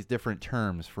there's all these different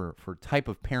terms for type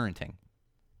of parenting.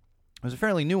 There's a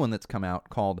fairly new one that's come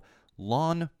out called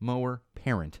lawnmower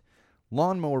parent.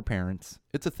 Lawnmower parents,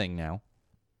 it's a thing now.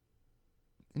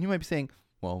 And you might be saying,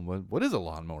 well, what is a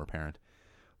lawnmower parent?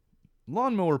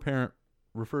 Lawnmower parent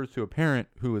refers to a parent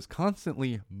who is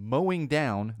constantly mowing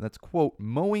down, that's quote,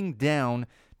 mowing down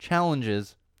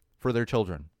challenges for their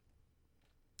children.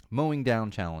 Mowing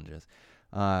down challenges.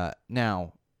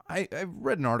 Now, I've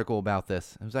read an article about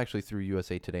this. It was actually through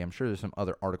USA Today. I'm sure there's some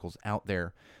other articles out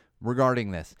there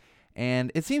regarding this.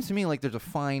 And it seems to me like there's a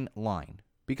fine line.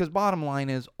 Because bottom line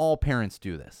is, all parents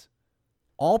do this.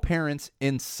 All parents,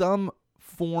 in some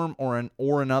form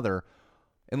or another,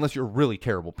 unless you're a really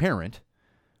terrible parent,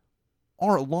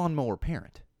 are a lawnmower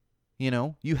parent.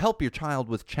 You help your child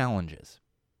with challenges.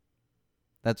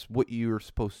 That's what you're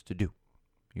supposed to do.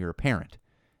 You're a parent.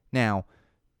 Now,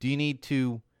 do you need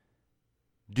to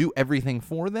do everything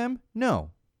for them?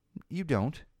 No, you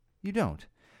don't. You don't.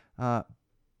 But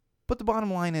the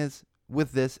bottom line is,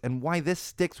 with this, and why this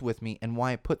sticks with me, and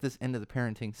why I put this into the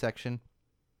parenting section,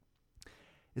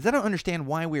 is I don't understand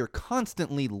why we are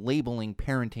constantly labeling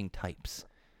parenting types.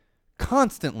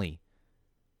 Constantly.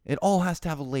 It all has to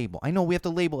have a label. I know we have to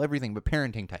label everything, but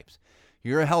parenting types.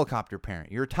 You're a helicopter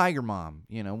parent. You're a tiger mom.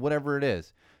 Whatever it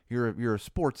is. You're a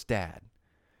sports dad.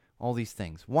 All these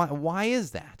things. Why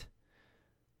is that?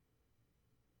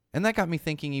 And that got me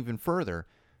thinking even further.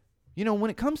 When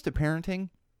it comes to parenting,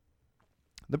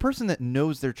 the person that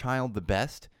knows their child the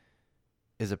best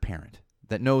is a parent.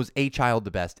 That knows a child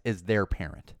the best is their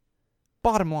parent.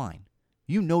 Bottom line,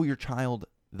 you know your child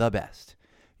the best.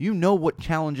 You know what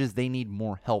challenges they need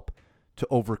more help to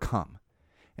overcome.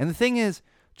 And the thing is,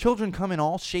 children come in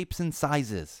all shapes and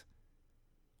sizes,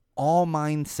 all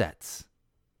mindsets.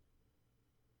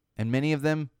 And many of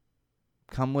them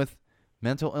come with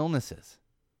mental illnesses,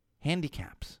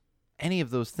 handicaps, any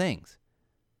of those things.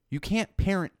 You can't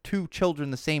parent two children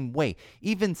the same way.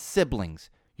 Even siblings,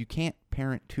 you can't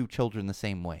parent two children the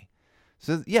same way.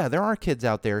 So yeah, there are kids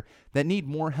out there that need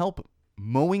more help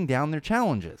mowing down their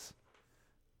challenges.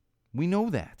 We know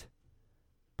that.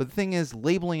 But the thing is,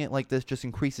 labeling it like this just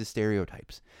increases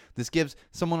stereotypes. This gives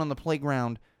someone on the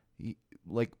playground,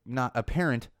 like not a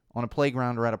parent on a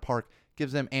playground or at a park,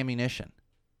 gives them ammunition.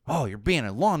 Oh, you're being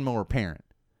a lawnmower parent.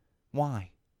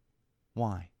 Why?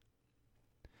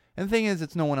 And the thing is,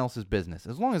 it's no one else's business.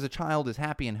 As long as a child is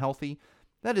happy and healthy,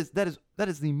 that is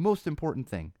the most important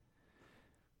thing.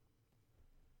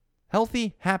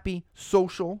 Healthy, happy,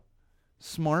 social,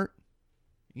 smart,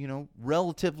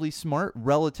 relatively smart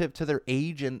relative to their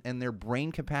age and their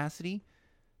brain capacity,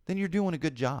 then you're doing a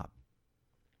good job.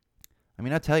 I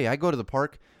mean, I tell you, I go to the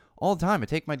park all the time. I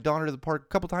take my daughter to the park a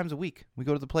couple times a week. We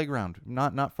go to the playground,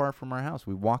 not far from our house.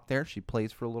 We walk there. She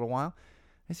plays for a little while.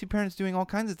 I see parents doing all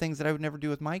kinds of things that I would never do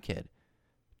with my kid.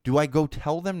 Do I go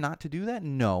tell them not to do that?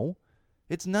 No.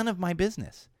 It's none of my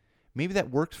business. Maybe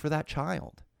that works for that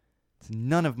child. It's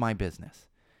none of my business.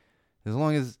 As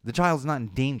long as the child's not in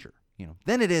danger,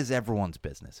 then it is everyone's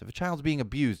business. If a child's being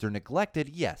abused or neglected,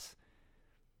 yes.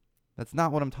 That's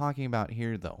not what I'm talking about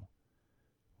here, though.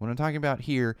 What I'm talking about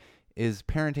here is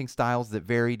parenting styles that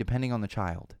vary depending on the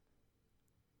child.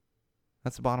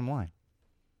 That's the bottom line.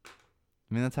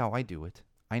 I mean, that's how I do it.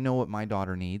 I know what my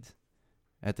daughter needs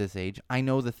at this age. I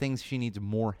know the things she needs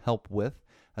more help with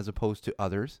as opposed to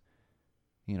others.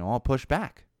 I'll push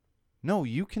back. No,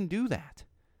 you can do that.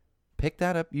 Pick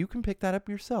that up. You can pick that up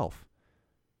yourself.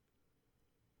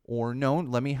 Or no,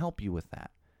 let me help you with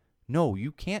that. No,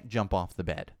 you can't jump off the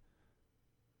bed.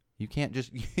 You can't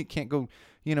go,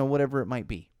 whatever it might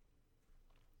be.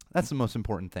 That's the most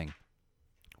important thing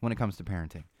when it comes to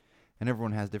parenting. And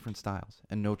everyone has different styles,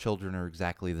 and no children are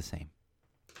exactly the same.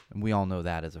 And we all know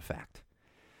that as a fact.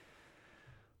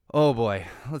 Oh boy,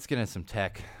 let's get into some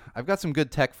tech. I've got some good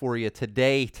tech for you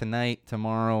today, tonight,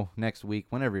 tomorrow, next week,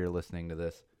 whenever you're listening to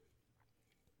this.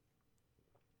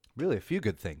 Really a few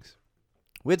good things.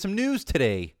 We had some news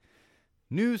today.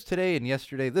 News today and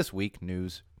yesterday, this week,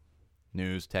 news,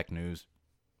 tech news.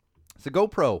 It's a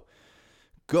GoPro.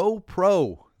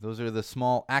 GoPro. Those are the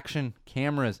small action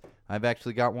cameras. I've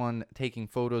actually got one taking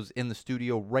photos in the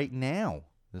studio right now.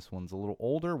 This one's a little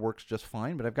older, works just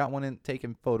fine, but I've got one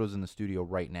taking photos in the studio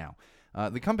right now.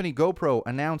 The company GoPro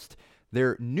announced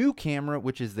their new camera,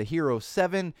 which is the Hero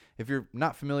 7. If you're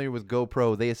not familiar with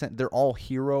GoPro, they're all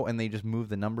Hero, and they just move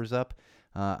the numbers up.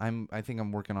 I think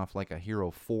I'm working off like a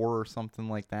Hero 4 or something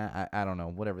like that. I don't know,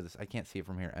 whatever this. I can't see it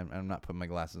from here. I'm not putting my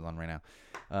glasses on right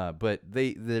now. But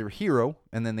they're Hero,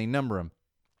 and then they number them.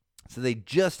 So they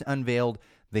just unveiled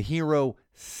the Hero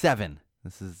 7.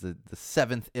 This is the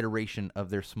 7th iteration of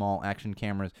their small action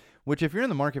cameras, which if you're in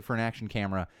the market for an action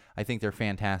camera, I think they're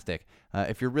fantastic.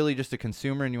 If you're really just a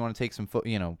consumer and you want to take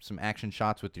some action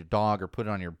shots with your dog or put it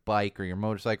on your bike or your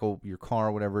motorcycle, your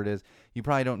car, whatever it is, you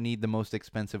probably don't need the most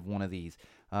expensive one of these,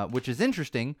 which is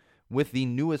interesting with the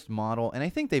newest model. And I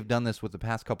think they've done this with the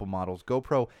past couple models.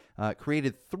 GoPro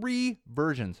created three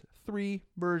versions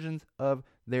of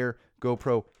their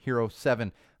GoPro Hero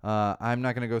 7. I'm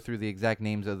not going to go through the exact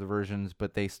names of the versions,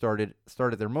 but they started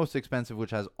their most expensive,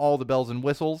 which has all the bells and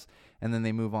whistles, and then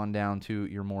they move on down to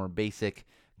your more basic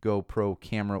GoPro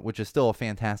camera, which is still a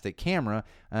fantastic camera.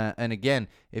 And again,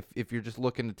 if you're just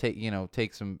looking to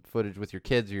take some footage with your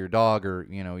kids or your dog, or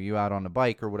you out on a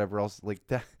bike or whatever else like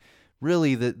that,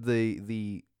 really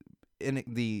the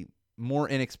more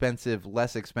inexpensive,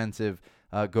 less expensive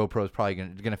GoPro is probably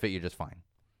going to fit you just fine.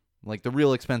 Like the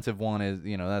real expensive one is,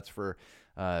 that's for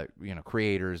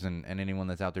creators and anyone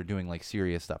that's out there doing like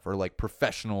serious stuff, or like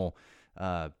professional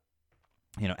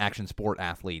action sport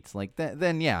athletes like that.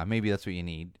 Then yeah, maybe that's what you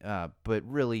need. But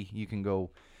really, you can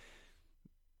go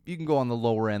on the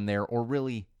lower end there, or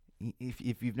really,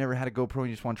 if you've never had a GoPro and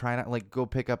you just want to try it out, like go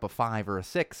pick up a 5 or a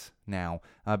 6 now,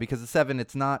 because the 7,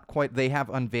 it's not quite. They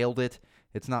have unveiled it.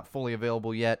 It's not fully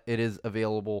available yet. It is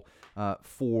available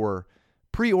for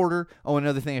pre-order. Oh,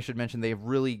 another thing I should mention, they've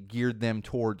really geared them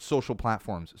towards social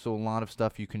platforms. So a lot of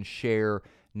stuff you can share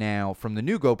now from the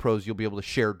new GoPros, you'll be able to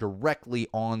share directly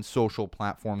on social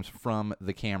platforms from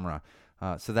the camera.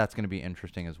 So that's going to be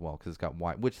interesting as well, because it's got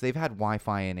which they've had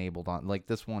Wi-Fi enabled on. Like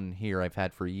this one here I've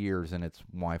had for years, and it's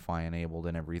Wi-Fi enabled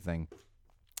and everything.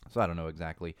 So I don't know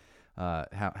exactly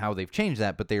how they've changed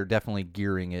that, but they are definitely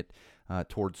gearing it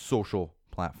towards social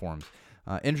platforms.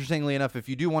 Interestingly enough, if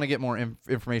you do want to get more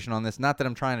information on this, not that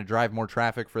I'm trying to drive more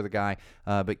traffic for the guy,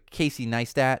 but Casey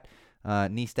Neistat,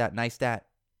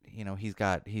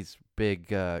 he's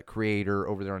big creator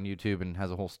over there on YouTube and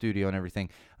has a whole studio and everything.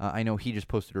 I know he just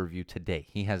posted a review today.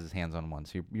 He has his hands on one,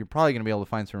 so you're probably going to be able to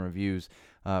find some reviews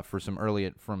from some early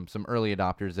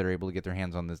adopters that are able to get their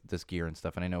hands on this gear and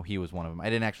stuff. And I know he was one of them. I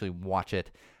didn't actually watch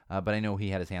it, but I know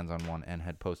he had his hands on one and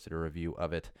had posted a review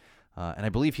of it. And I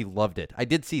believe he loved it. I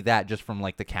did see that just from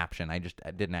like the caption. I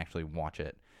didn't actually watch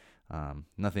it.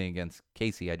 Nothing against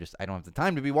Casey. I don't have the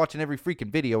time to be watching every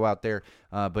freaking video out there.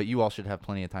 But you all should have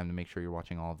plenty of time to make sure you're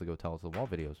watching all of the Go Tell Us the Wall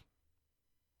videos.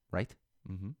 Right?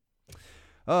 Mm-hmm.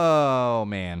 Oh,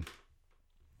 man.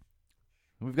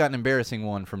 We've got an embarrassing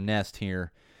one from Nest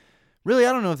here. Really,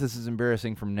 I don't know if this is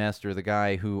embarrassing from Nest or the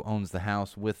guy who owns the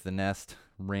house with the Nest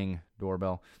Ring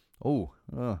doorbell. Oh,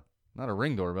 not a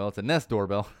Ring doorbell. It's a Nest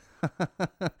doorbell.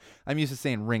 I'm used to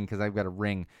saying Ring because I've got a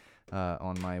Ring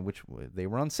on my, which they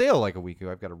were on sale like a week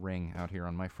ago. I've got a Ring out here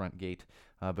on my front gate.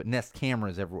 But Nest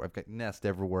cameras everywhere. I've got Nest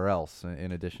everywhere else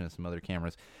in addition to some other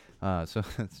cameras. So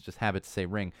it's just habit to say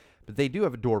Ring. But they do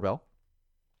have a doorbell.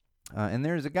 And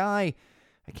there's a guy,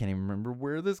 I can't even remember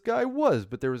where this guy was,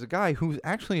 but there was a guy who's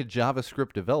actually a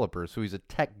JavaScript developer. So he's a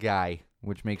tech guy,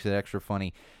 which makes it extra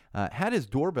funny. Had his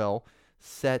doorbell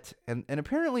set, and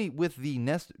apparently with the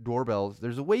Nest doorbells,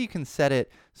 there's a way you can set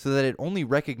it so that it only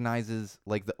recognizes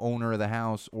like the owner of the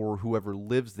house or whoever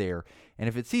lives there. And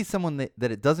if it sees someone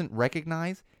that it doesn't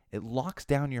recognize, it locks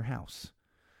down your house.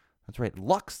 That's right,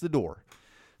 locks the door.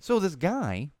 So this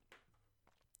guy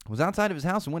was outside of his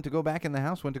house and went to go back in the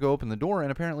house, went to go open the door,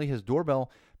 and apparently his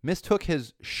doorbell mistook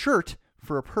his shirt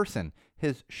for a person.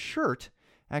 His shirt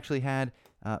actually had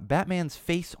Batman's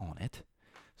face on it.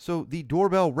 So the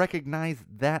doorbell recognized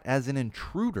that as an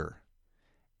intruder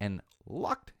and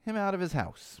locked him out of his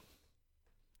house.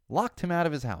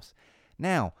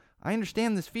 Now, I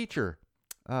understand this feature.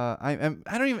 I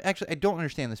don't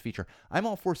understand this feature. I'm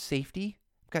all for safety.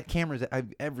 I've got cameras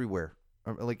everywhere.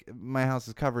 Like, my house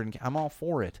is covered, and I'm all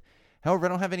for it. However, I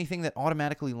don't have anything that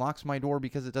automatically locks my door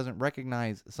because it doesn't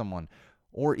recognize someone.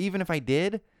 Or even if I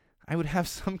did, I would have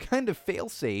some kind of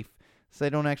fail-safe so I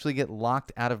don't actually get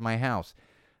locked out of my house.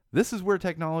 This is where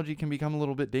technology can become a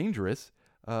little bit dangerous,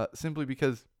 simply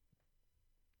because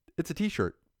it's a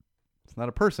t-shirt. It's not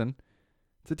a person.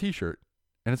 It's a t-shirt.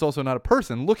 And it's also not a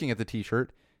person looking at the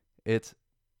t-shirt. It's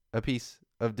a piece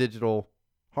of digital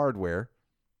hardware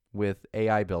with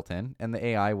AI built in, and the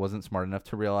AI wasn't smart enough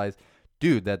to realize,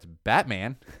 dude, that's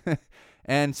Batman.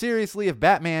 And seriously, if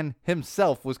Batman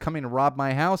himself was coming to rob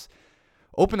my house,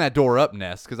 open that door up,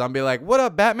 Ness, because I'm be like, what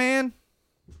up, Batman?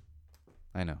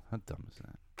 I know. How dumb is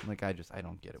that? Like, I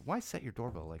don't get it. Why set your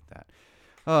doorbell like that?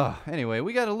 Anyway,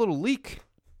 we got a little leak.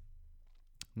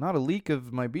 Not a leak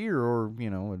of my beer or,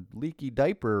 a leaky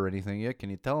diaper or anything yet. Can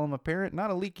you tell I'm a parent?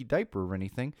 Not a leaky diaper or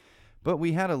anything. But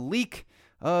we had a leak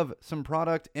of some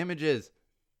product images.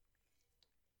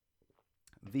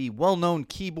 The well-known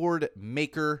keyboard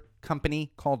maker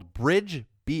company called Brydge,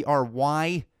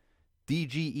 BRYDGE,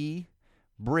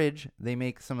 Brydge. They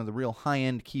make some of the real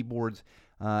high-end keyboards.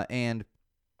 And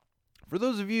for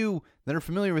those of you that are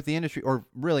familiar with the industry, or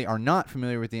really are not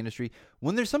familiar with the industry,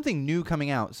 when there's something new coming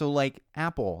out, so like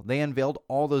Apple, they unveiled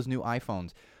all those new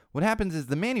iPhones. What happens is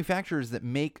the manufacturers that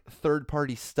make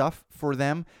third-party stuff for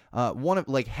them,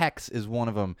 Hex is one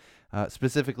of them,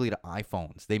 specifically to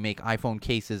iPhones. They make iPhone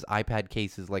cases, iPad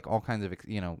cases, like all kinds of,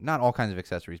 not all kinds of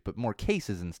accessories, but more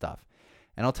cases and stuff.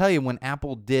 And I'll tell you, when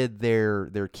Apple did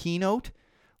their keynote,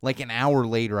 like an hour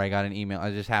later, I got an email. I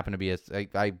just happened to be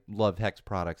I love Hex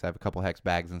products. I have a couple Hex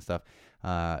bags and stuff.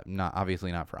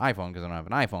 Obviously not for iPhone because I don't have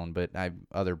an iPhone, but I have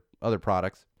other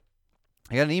products.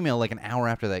 I got an email like an hour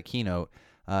after that keynote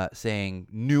saying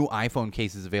new iPhone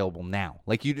cases available now.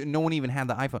 Like no one even had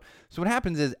the iPhone. So what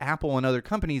happens is Apple and other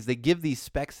companies, they give these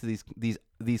specs to these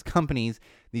companies,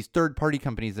 these third-party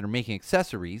companies that are making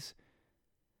accessories,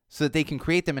 so that they can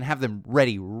create them and have them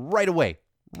ready right away.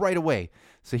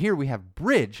 So here we have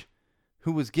Brydge,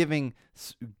 who was given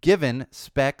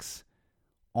specs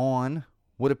on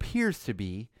what appears to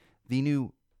be the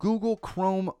new Google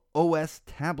Chrome OS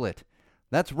tablet.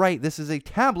 That's right, this is a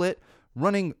tablet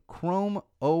running Chrome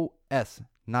OS,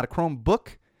 not a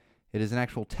Chromebook. It is an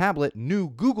actual tablet, new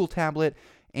Google tablet,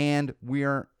 and we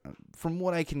are, from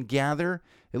what I can gather,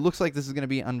 it looks like this is going to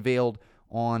be unveiled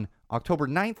on October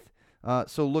 9th.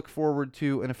 So look forward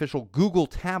to an official Google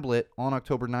tablet on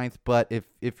October 9th. But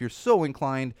if you're so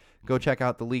inclined, go check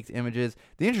out the leaked images.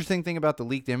 The interesting thing about the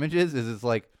leaked images is it's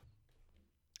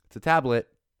a tablet.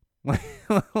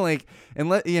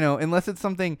 Unless it's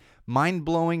something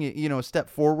mind-blowing, a step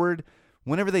forward.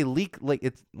 Whenever they leak,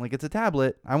 it's a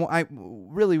tablet. I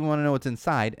really want to know what's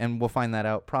inside, and we'll find that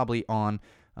out probably on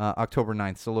October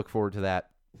 9th. So look forward to that.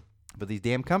 But these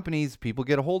damn companies, people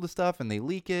get a hold of stuff and they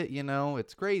leak it,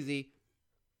 it's crazy.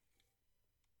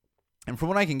 And from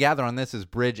what I can gather on this is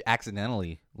Brydge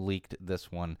accidentally leaked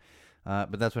this one.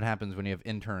 But that's what happens when you have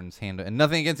interns and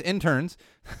nothing against interns.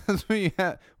 That's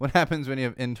what happens when you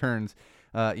have interns,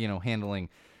 handling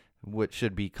what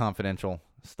should be confidential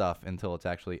stuff until it's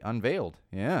actually unveiled.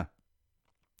 Yeah.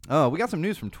 Oh, we got some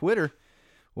news from Twitter.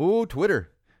 Oh, Twitter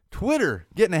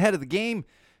getting ahead of the game.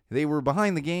 They were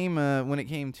behind the game when it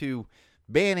came to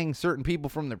banning certain people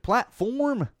from their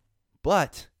platform,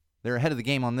 but they're ahead of the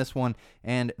game on this one,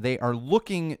 and they are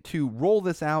looking to roll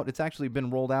this out. It's actually been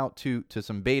rolled out to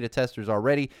some beta testers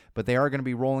already, but they are going to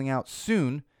be rolling out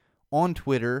soon on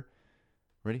Twitter.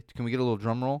 Ready? Can we get a little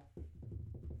drum roll?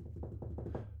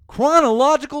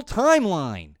 Chronological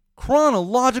timeline.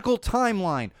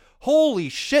 Holy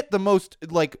shit, the most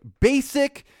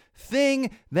basic thing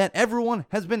that everyone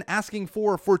has been asking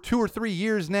for 2 or 3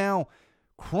 years now.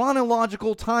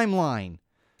 Chronological timeline.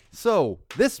 So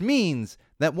this means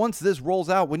that once this rolls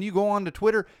out, when you go on to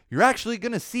Twitter, you're actually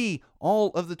going to see all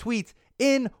of the tweets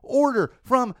in order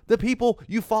from the people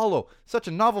you follow. Such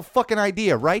a novel fucking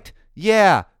idea, right?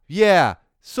 Yeah.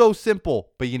 So simple.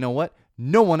 But you know what?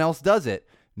 No one else does it.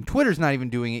 And Twitter's not even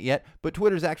doing it yet, but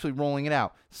Twitter's actually rolling it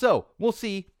out. So we'll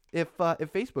see if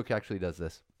Facebook actually does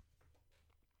this.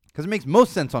 Because it makes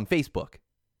most sense on Facebook.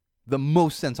 The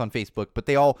most sense on Facebook. But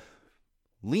they all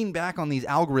lean back on these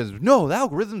algorithms. No, the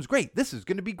algorithm's great. This is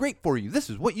going to be great for you. This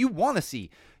is what you want to see.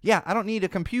 Yeah, I don't need a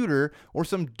computer or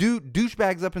some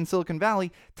douchebags up in Silicon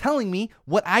Valley telling me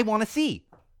what I want to see.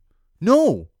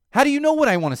 No, How do you know what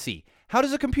I want to see? How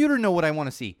does a computer know what I want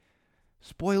to see?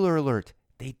 Spoiler alert,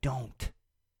 they don't.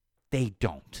 They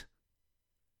don't.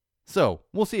 So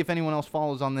we'll see if anyone else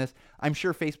follows on this. I'm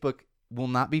sure Facebook will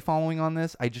not be following on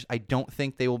this. I don't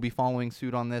think they will be following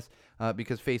suit on this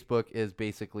because Facebook is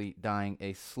basically dying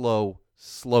a slow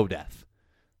death.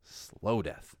 Slow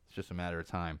death. It's just a matter of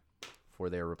time before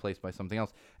they are replaced by something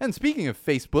else. And speaking of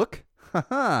Facebook,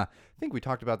 I think we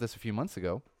talked about this a few months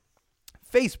ago.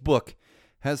 Facebook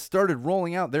has started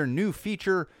rolling out their new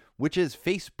feature, which is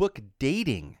Facebook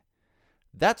Dating.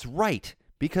 That's right,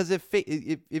 because if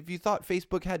you thought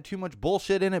Facebook had too much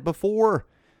bullshit in it before,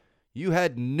 you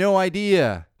had no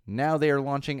idea. Now they are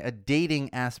launching a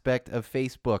dating aspect of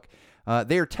Facebook.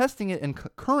 They are testing it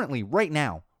currently, right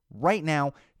now,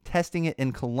 testing it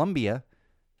in Colombia.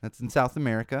 That's in South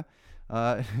America.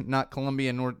 Not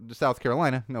Colombia, South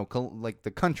Carolina. No, like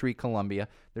the country, Colombia.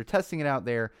 They're testing it out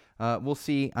there. We'll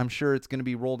see. I'm sure it's going to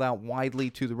be rolled out widely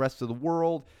to the rest of the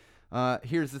world.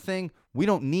 Here's the thing. We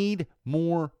don't need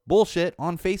more bullshit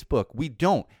on Facebook. We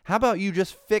don't. How about you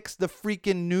just fix the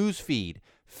freaking news feed?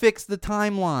 Fix the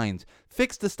timelines.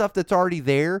 Fix the stuff that's already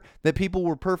there that people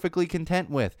were perfectly content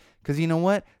with. Because you know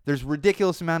what? There's a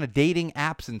ridiculous amount of dating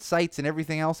apps and sites and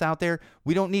everything else out there.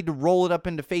 We don't need to roll it up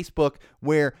into Facebook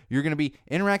where you're going to be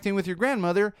interacting with your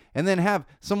grandmother and then have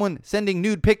someone sending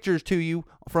nude pictures to you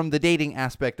from the dating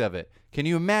aspect of it. Can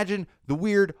you imagine the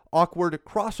weird, awkward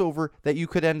crossover that you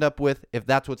could end up with if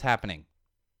that's what's happening?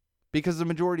 Because the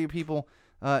majority of people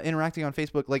interacting on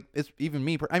Facebook, like it's even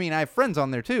me. I mean, I have friends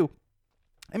on there too.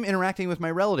 I'm interacting with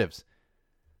my relatives.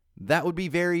 That would be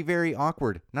very, very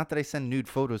awkward. Not that I send nude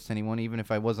photos to anyone, even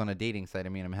if I was on a dating site. I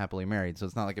mean, I'm happily married, so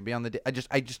it's not like I'd be on the. I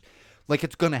just, like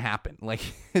it's gonna happen. Like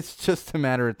it's just a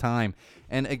matter of time.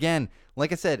 And again,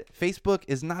 like I said, Facebook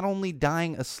is not only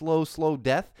dying a slow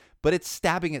death, but it's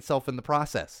stabbing itself in the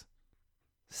process.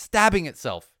 Stabbing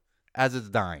itself as it's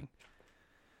dying.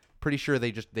 Pretty sure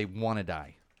they want to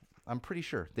die. I'm pretty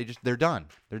sure they're done.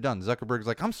 They're done. Zuckerberg's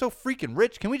like, I'm so freaking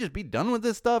rich. Can we just be done with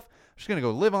this stuff? I'm just going to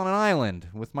go live on an island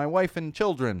with my wife and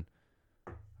children.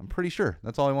 I'm pretty sure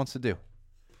that's all he wants to do.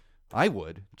 I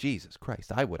would. Jesus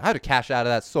Christ, I would. I'd have cashed out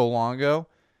of that so long ago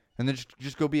and then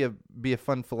just go be a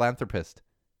fun philanthropist.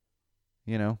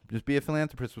 You know, just be a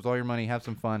philanthropist with all your money, have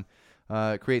some fun,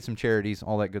 create some charities,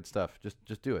 all that good stuff.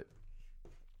 Just do it.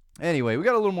 Anyway, we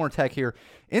got a little more tech here.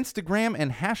 Instagram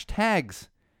and hashtags.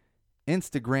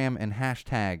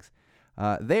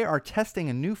 They are testing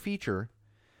a new feature,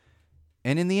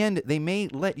 and in the end, they may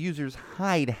let users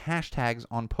hide hashtags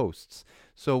on posts.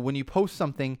 So when you post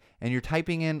something and you're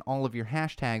typing in all of your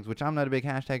hashtags, which I'm not a big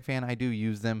hashtag fan, I do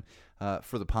use them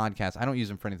for the podcast. I don't use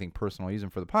them for anything personal. I use them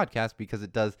for the podcast because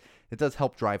it does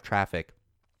help drive traffic.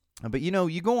 But you know,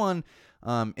 you go on,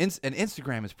 and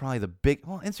Instagram is probably the big.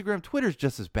 Well, Instagram, Twitter's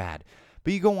just as bad.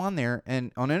 But you go on there,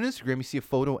 and on an Instagram, you see a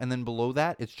photo, and then below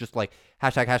that, it's just like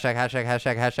hashtag,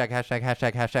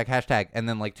 and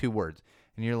then like 2 words,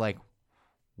 and you're like,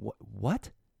 what?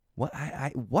 What?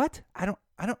 I don't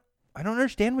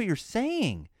understand what you're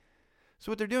saying.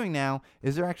 So what they're doing now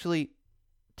is they're actually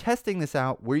testing this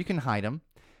out where you can hide them.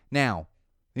 Now,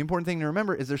 the important thing to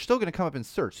remember is they're still going to come up in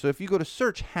search. So if you go to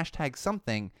search hashtag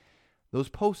something, those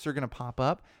posts are going to pop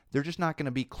up. They're just not going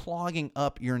to be clogging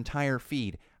up your entire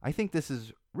feed. I think this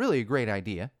is really a great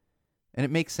idea, and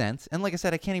it makes sense. And like I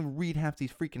said, I can't even read half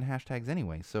these freaking hashtags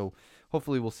anyway, so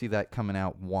hopefully we'll see that coming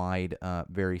out wide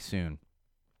very soon.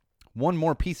 One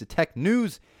more piece of tech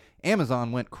news.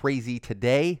 Amazon went crazy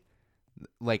today.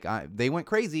 They went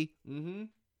crazy.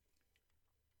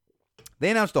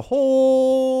 They announced a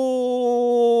whole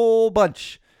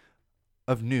bunch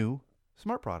of new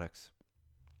smart products.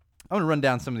 I'm going to run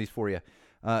down some of these for you.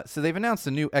 So they've announced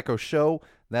a new Echo Show.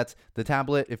 That's the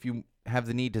tablet. If you have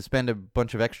the need to spend a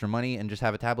bunch of extra money and just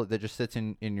have a tablet that just sits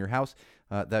in your house,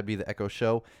 that'd be the Echo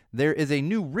Show. There is a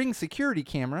new Ring security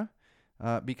camera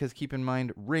because keep in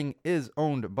mind, Ring is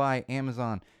owned by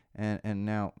Amazon. And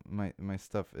now my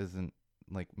stuff isn't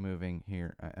like moving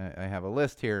here. I have a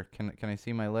list here. Can I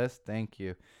see my list? Thank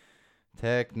you.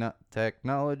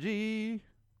 Technology.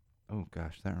 Oh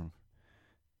gosh,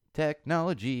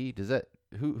 technology. Does that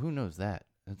who knows that?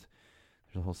 There's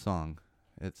a whole song.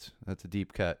 That's a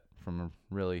deep cut from a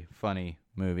really funny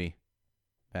movie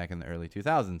back in the early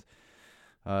 2000s.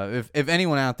 If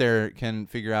anyone out there can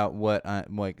figure out what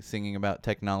I'm like singing about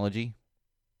technology,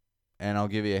 and I'll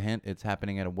give you a hint, it's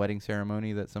happening at a wedding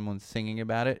ceremony that someone's singing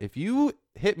about it. If you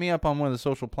hit me up on one of the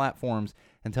social platforms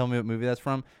and tell me what movie that's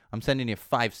from, I'm sending you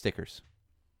 5 stickers.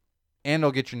 And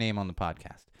I'll get your name on the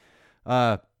podcast.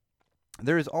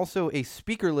 There is also a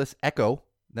speakerless Echo.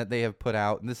 that they have put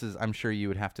out. And this is, I'm sure you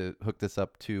would have to hook this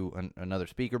up to another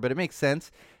speaker, but it makes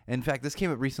sense. In fact, this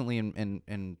came up recently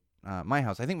in my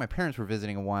house. I think my parents were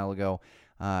visiting a while ago,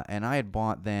 and I had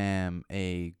bought them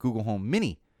a Google Home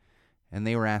Mini. And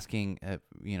they were asking,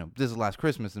 this is last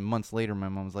Christmas, and months later, my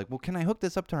mom was like, well, can I hook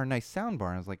this up to our nice sound bar?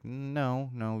 And I was like, no,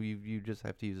 you just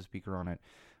have to use a speaker on it.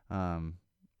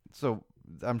 So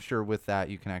I'm sure with that,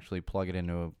 you can actually plug it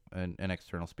into an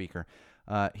external speaker.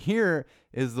 Here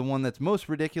is the one that's most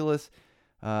ridiculous,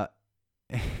 and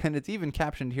it's even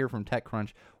captioned here from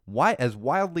TechCrunch, why as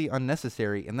wildly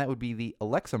unnecessary, and that would be the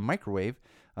Alexa microwave,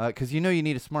 because you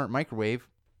need a smart microwave.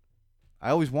 I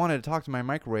always wanted to talk to my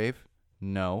microwave.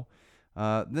 No.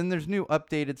 Then there's new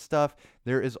updated stuff.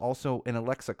 There is also an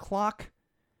Alexa clock,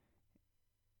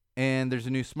 and there's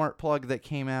a new smart plug that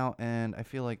came out, and I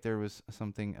feel like there was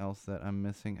something else that I'm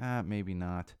missing. Maybe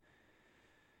not.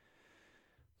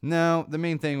 No, the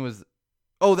main thing was,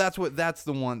 that's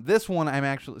the one. This one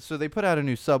so they put out a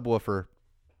new subwoofer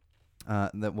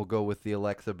that will go with the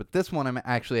Alexa, but this one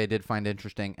I did find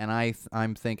interesting, and I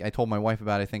told my wife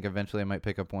about it. I think eventually I might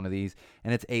pick up one of these,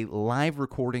 and it's a live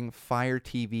recording Fire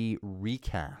TV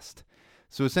recast.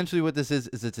 So essentially what this is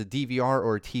it's a DVR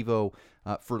or a TiVo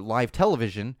for live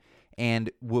television,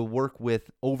 and will work with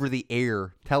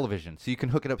over-the-air television. So you can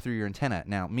hook it up through your antenna.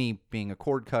 Now, me being a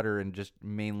cord cutter and just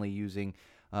mainly using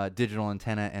digital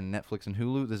antenna and Netflix and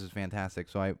Hulu, this is fantastic.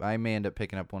 So I may end up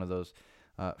picking up one of those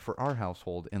for our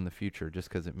household in the future, just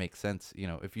because it makes sense.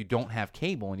 If you don't have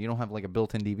cable and you don't have like a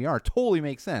built-in DVR, totally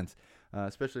makes sense,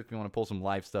 especially if you want to pull some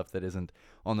live stuff that isn't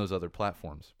on those other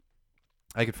platforms.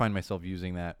 I could find myself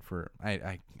using that for,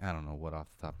 I don't know what off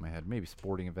the top of my head, maybe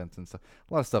sporting events and stuff.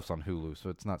 A lot of stuff's on Hulu, so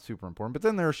it's not super important. But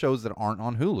then there are shows that aren't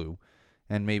on Hulu,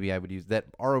 and maybe I would use that,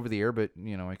 are over the air, but,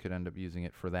 I could end up using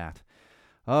it for that.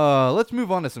 Let's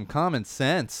move on to some common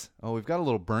sense. Oh, we've got a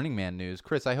little Burning Man news.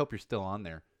 Chris, I hope you're still on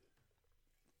there.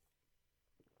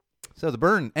 So the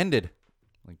burn ended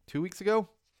like 2 weeks ago,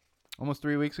 almost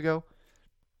 3 weeks ago.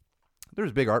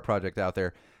 There's a big art project out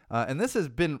there, and this has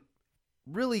been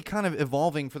really kind of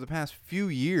evolving for the past few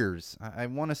years. I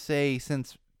want to say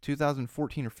since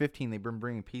 2014 or 15, they've been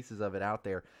bringing pieces of it out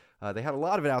there. They had a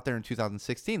lot of it out there in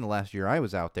 2016, the last year I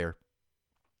was out there.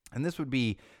 And this would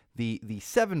be the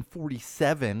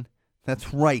 747.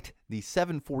 That's right, the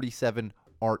 747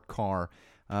 art car,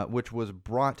 which was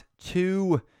brought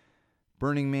to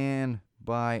Burning Man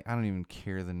by, I don't even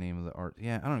care the name of the art.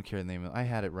 Yeah, I don't care the name of it. I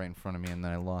had it right in front of me and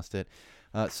then I lost it.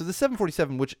 So the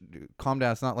 747, which, calm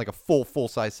down, it's not like a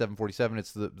full-size 747.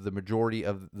 It's the majority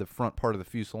of the front part of the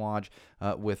fuselage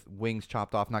with wings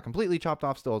chopped off. Not completely chopped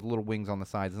off, still has little wings on the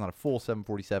sides. It's not a full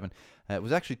 747. It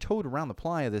was actually towed around the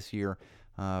playa this year.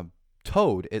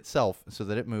 Towed itself so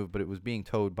that it moved, but it was being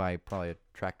towed by probably a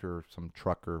tractor or some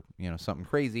truck or something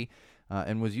crazy,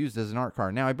 and was used as an art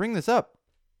car. Now, I bring this up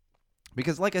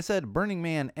because, like I said, Burning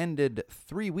Man ended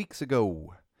 3 weeks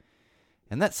ago.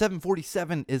 And that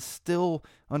 747 is still,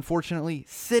 unfortunately,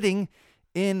 sitting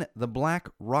in the Black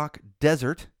Rock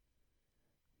Desert,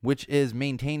 which is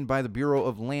maintained by the Bureau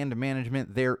of Land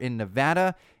Management there in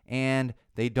Nevada, and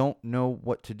they don't know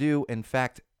what to do. In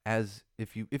fact,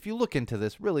 if you look into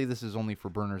this, really this is only for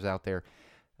burners out there,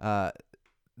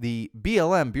 the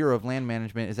BLM, Bureau of Land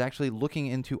Management, is actually looking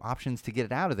into options to get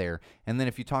it out of there. And then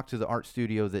if you talk to the art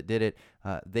studio that did it,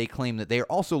 they claim that they are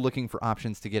also looking for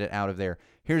options to get it out of there.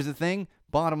 Here's the thing,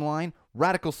 bottom line,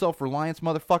 radical self-reliance,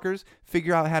 motherfuckers.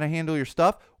 Figure out how to handle your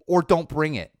stuff or don't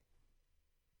bring it.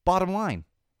 Bottom line.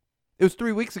 It was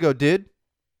 3 weeks ago, dude.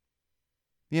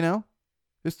 It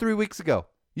was 3 weeks ago.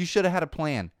 You should have had a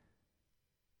plan.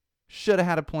 Should have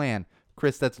had a plan.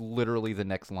 Chris, that's literally the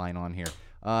next line on here.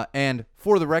 And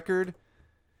for the record,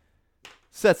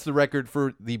 sets the record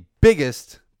for the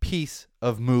biggest piece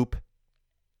of moop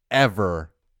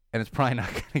ever. And it's probably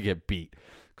not going to get beat.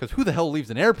 Because who the hell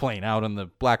leaves an airplane out in the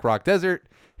Black Rock Desert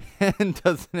and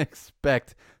doesn't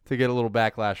expect to get a little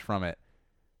backlash from it?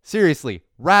 Seriously,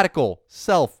 radical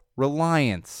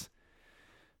self-reliance.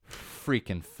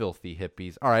 Freaking filthy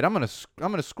hippies. All right, I'm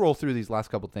gonna scroll through these last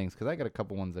couple things because I got a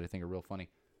couple ones that I think are real funny.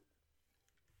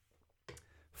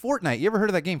 Fortnite. You ever heard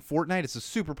of that game, Fortnite? It's a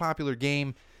super popular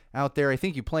game out there. I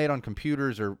think you play it on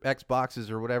computers or Xboxes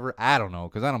or whatever. I don't know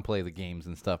because I don't play the games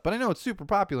and stuff. But I know it's super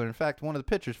popular. In fact, one of the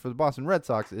pitchers for the Boston Red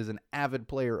Sox is an avid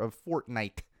player of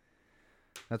Fortnite.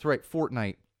 That's right,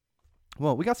 Fortnite.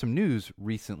 Well, we got some news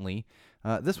recently.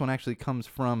 This one actually comes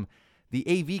from the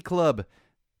AV Club.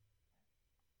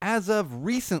 As of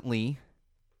recently,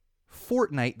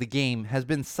 Fortnite, the game, has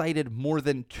been cited more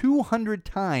than 200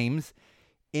 times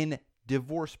in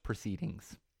divorce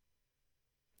proceedings.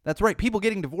 That's right. People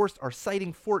getting divorced are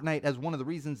citing Fortnite as one of the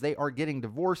reasons they are getting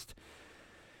divorced.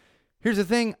 Here's the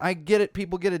thing. I get it.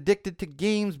 People get addicted to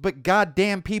games, but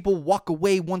goddamn, people walk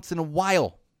away once in a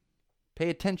while. Pay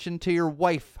attention to your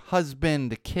wife,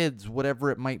 husband, kids,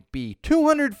 whatever it might be.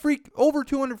 Over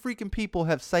 200 freaking people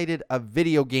have cited a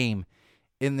video game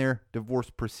in their divorce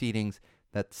proceedings.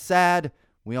 That's sad.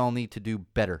 We all need to do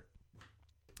better.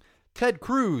 Ted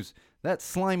Cruz, that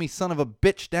slimy son of a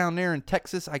bitch down there in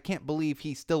Texas, I can't believe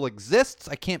he still exists.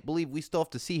 I can't believe we still have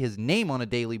to see his name on a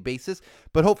daily basis.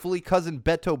 But hopefully cousin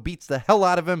Beto beats the hell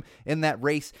out of him in that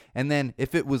race. And then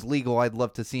if it was legal, I'd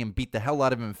love to see him beat the hell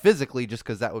out of him physically, just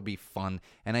because that would be fun.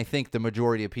 And I think the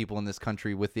majority of people in this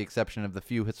country, with the exception of the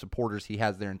few his supporters he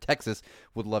has there in Texas,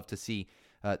 would love to see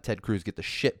Ted Cruz get the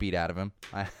shit beat out of him.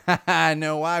 I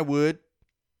know I would.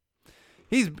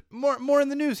 He's more in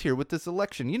the news here with this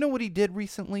election. You know what he did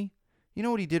recently?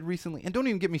 And don't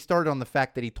even get me started on the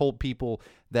fact that he told people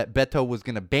that Beto was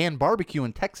going to ban barbecue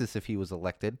in Texas if he was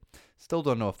elected. Still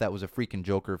don't know if that was a freaking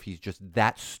joke or if he's just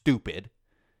that stupid.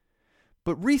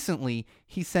 But recently,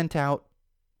 he sent out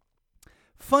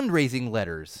fundraising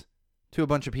letters to a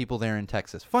bunch of people there in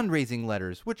Texas. Fundraising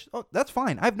letters, which, that's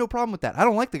fine. I have no problem with that. I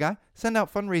don't like the guy. Send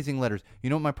out fundraising letters. You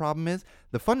know what my problem is?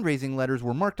 The fundraising letters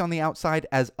were marked on the outside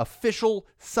as official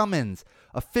summons.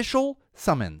 Official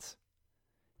summons.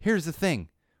 Here's the thing.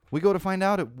 We go to find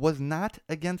out it was not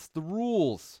against the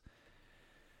rules.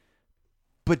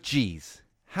 But geez,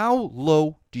 how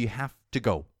low do you have to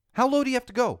go? How low do you have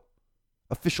to go?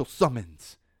 Official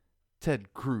summons.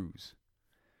 Ted Cruz.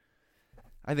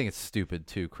 I think it's stupid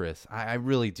too, Chris. I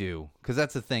really do. Because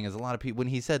that's the thing, is a lot of people, when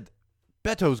he said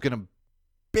Beto's going to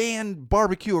ban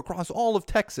barbecue across all of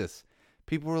Texas,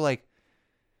 people were like,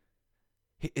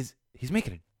 he's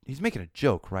making a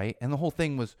joke, right? And the whole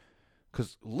thing was,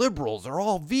 because liberals are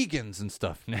all vegans and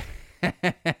stuff.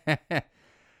 I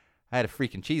had a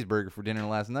freaking cheeseburger for dinner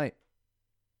last night.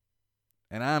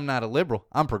 And I'm not a liberal.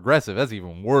 I'm progressive. That's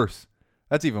even worse.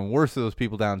 That's even worse to those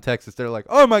people down in Texas. They're like,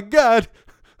 oh my God.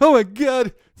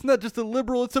 It's not just a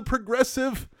liberal. It's a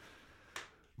progressive.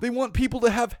 They want people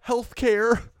to have health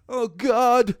care. Oh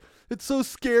God. It's so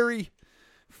scary.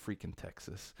 Freaking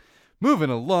Texas. Moving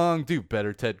along. Do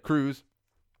better, Ted Cruz.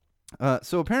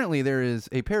 So apparently there is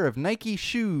a pair of Nike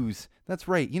shoes. That's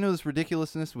right. You know this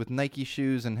ridiculousness with Nike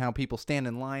shoes and how people stand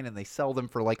in line and they sell them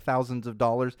for like thousands of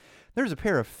dollars. There's a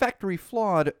pair of factory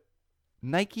flawed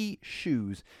Nike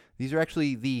shoes. These are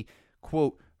actually the,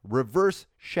 quote, reverse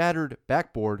shattered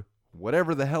backboard,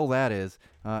 whatever the hell that is.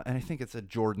 And I think it's a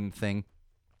Jordan thing.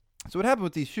 So what happened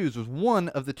with these shoes was one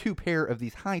of the two pair of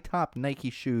these high-top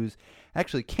Nike shoes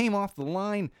actually came off the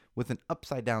line with an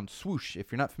upside-down swoosh.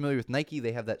 If you're not familiar with Nike,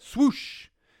 they have that swoosh,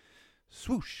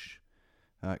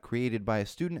 created by a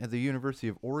student at the University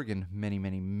of Oregon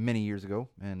many years ago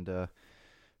and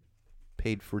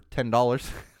paid for $10.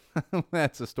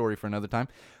 That's a story for another time.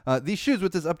 These shoes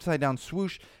with this upside-down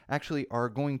swoosh actually are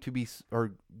going to be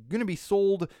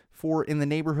sold for in the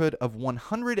neighborhood of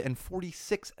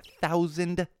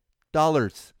 $146,000.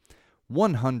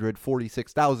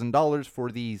 $146,000 for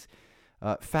these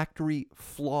factory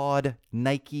flawed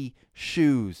Nike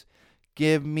shoes.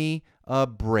 Give me a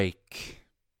break.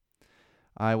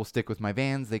 I will stick with my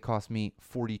Vans. They cost me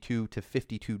 $42 to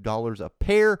 $52 a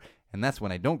pair, and that's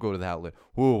when I don't go to the outlet.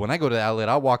 Ooh, when I go to the outlet,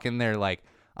 I walk in there like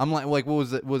what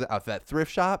was it? Was it at that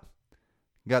thrift shop?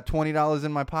 Got $20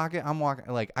 in my pocket. I'm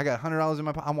walking like I got $100 in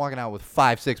my pocket. I'm walking out with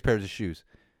 5-6 pairs of shoes.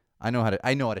 I know how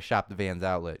to shop the Vans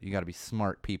outlet. You got to be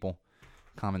smart, people.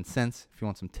 Common sense. If you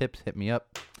want some tips, hit me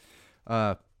up.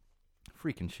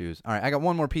 Freaking shoes. All right, I got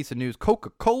one more piece of news.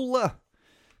 Coca-Cola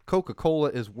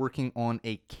is working on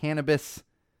a cannabis.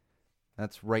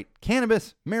 That's right.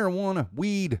 Cannabis, marijuana,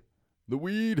 weed.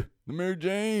 The Mary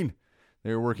Jane.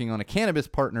 They're working on a cannabis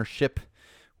partnership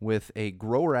with a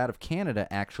grower out of Canada,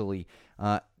 actually,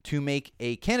 to make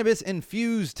a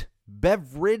cannabis-infused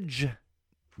beverage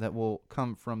that will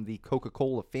come from the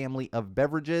Coca-Cola family of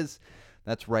beverages.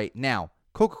 That's right. Now,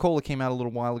 Coca-Cola came out a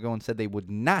little while ago and said they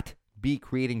would not be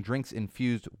creating drinks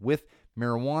infused with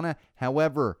marijuana.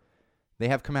 However, they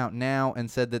have come out now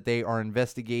and said that they are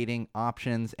investigating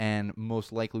options and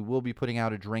most likely will be putting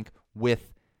out a drink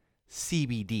with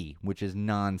CBD, which is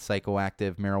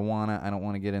non-psychoactive marijuana. I don't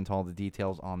want to get into all the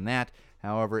details on that.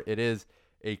 However, it is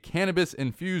a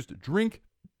cannabis-infused drink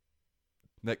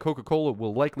that Coca-Cola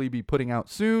will likely be putting out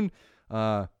soon.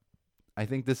 I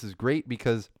think this is great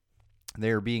because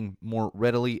they are being more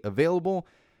readily available,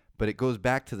 but it goes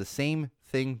back to the same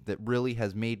thing that really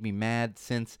has made me mad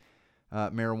since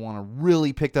marijuana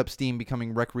really picked up steam,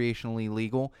 becoming recreationally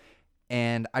legal,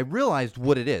 and I realized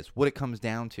what it is, what it comes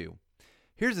down to.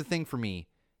 Here's the thing for me.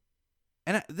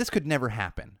 and this could never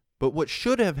happen, but what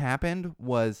should have happened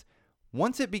was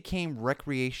once it became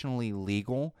recreationally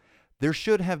legal, there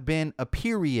should have been a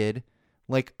period,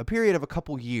 like a period of a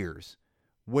couple years,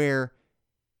 where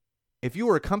if you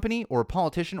were a company or a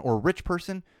politician or a rich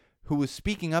person who was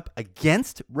speaking up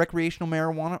against recreational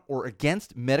marijuana or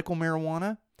against medical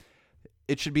marijuana,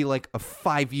 it should be like a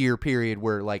 5-year period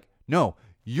where like, no,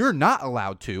 you're not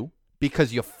allowed to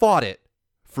because you fought it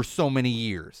for so many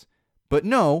years. But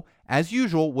no, as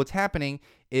usual, what's happening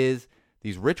is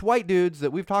these rich white dudes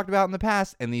that we've talked about in the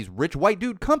past and these rich white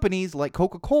dude companies like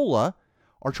Coca-Cola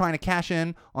are trying to cash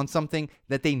in on something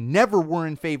that they never were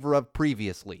in favor of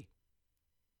previously.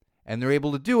 And they're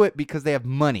able to do it because they have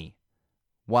money,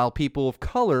 while people of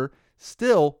color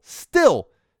still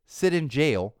sit in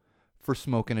jail for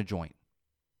smoking a joint.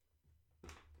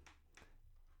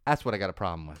 That's what I got a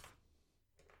problem with.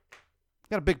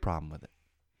 Got a big problem with it.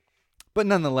 But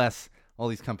nonetheless, all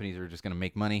these companies are just going to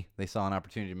make money. They saw an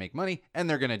opportunity to make money, and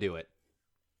they're going to do it.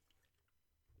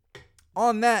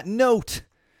 On that note,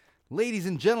 ladies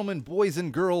and gentlemen, boys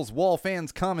and girls, wall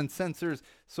fans, common sensors,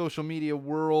 social media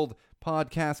world,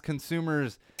 podcast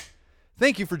consumers,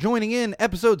 thank you for joining in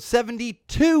episode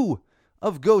 72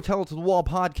 of Go Tell It to the Wall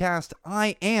podcast.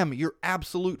 I am your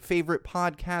absolute favorite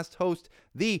podcast host,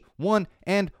 the one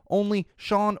and only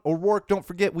Sean O'Rourke. Don't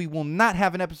forget, we will not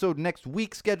have an episode next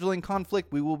week. Scheduling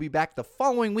conflict. We will be back the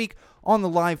following week on the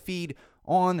live feed,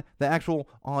 on the actual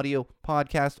audio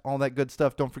podcast, all that good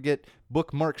stuff. Don't forget,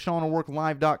 bookmark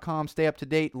SeanO'RourkeLive.com. Stay up to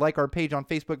date. Like our page on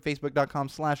Facebook,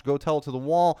 Facebook.com/Go Tell It to the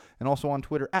Wall, and also on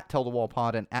Twitter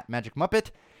 @TellTheWallPod and @MagicMuppet.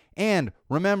 And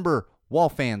remember, wall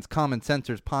fans, common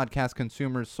sensors, podcast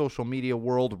consumers, social media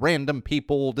world, random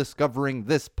people discovering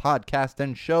this podcast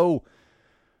and show.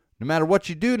 No matter what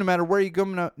you do, no matter where you go,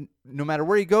 no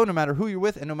matter who you're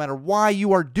with, and no matter why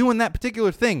you are doing that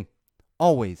particular thing,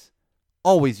 always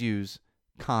use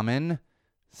common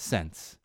sense.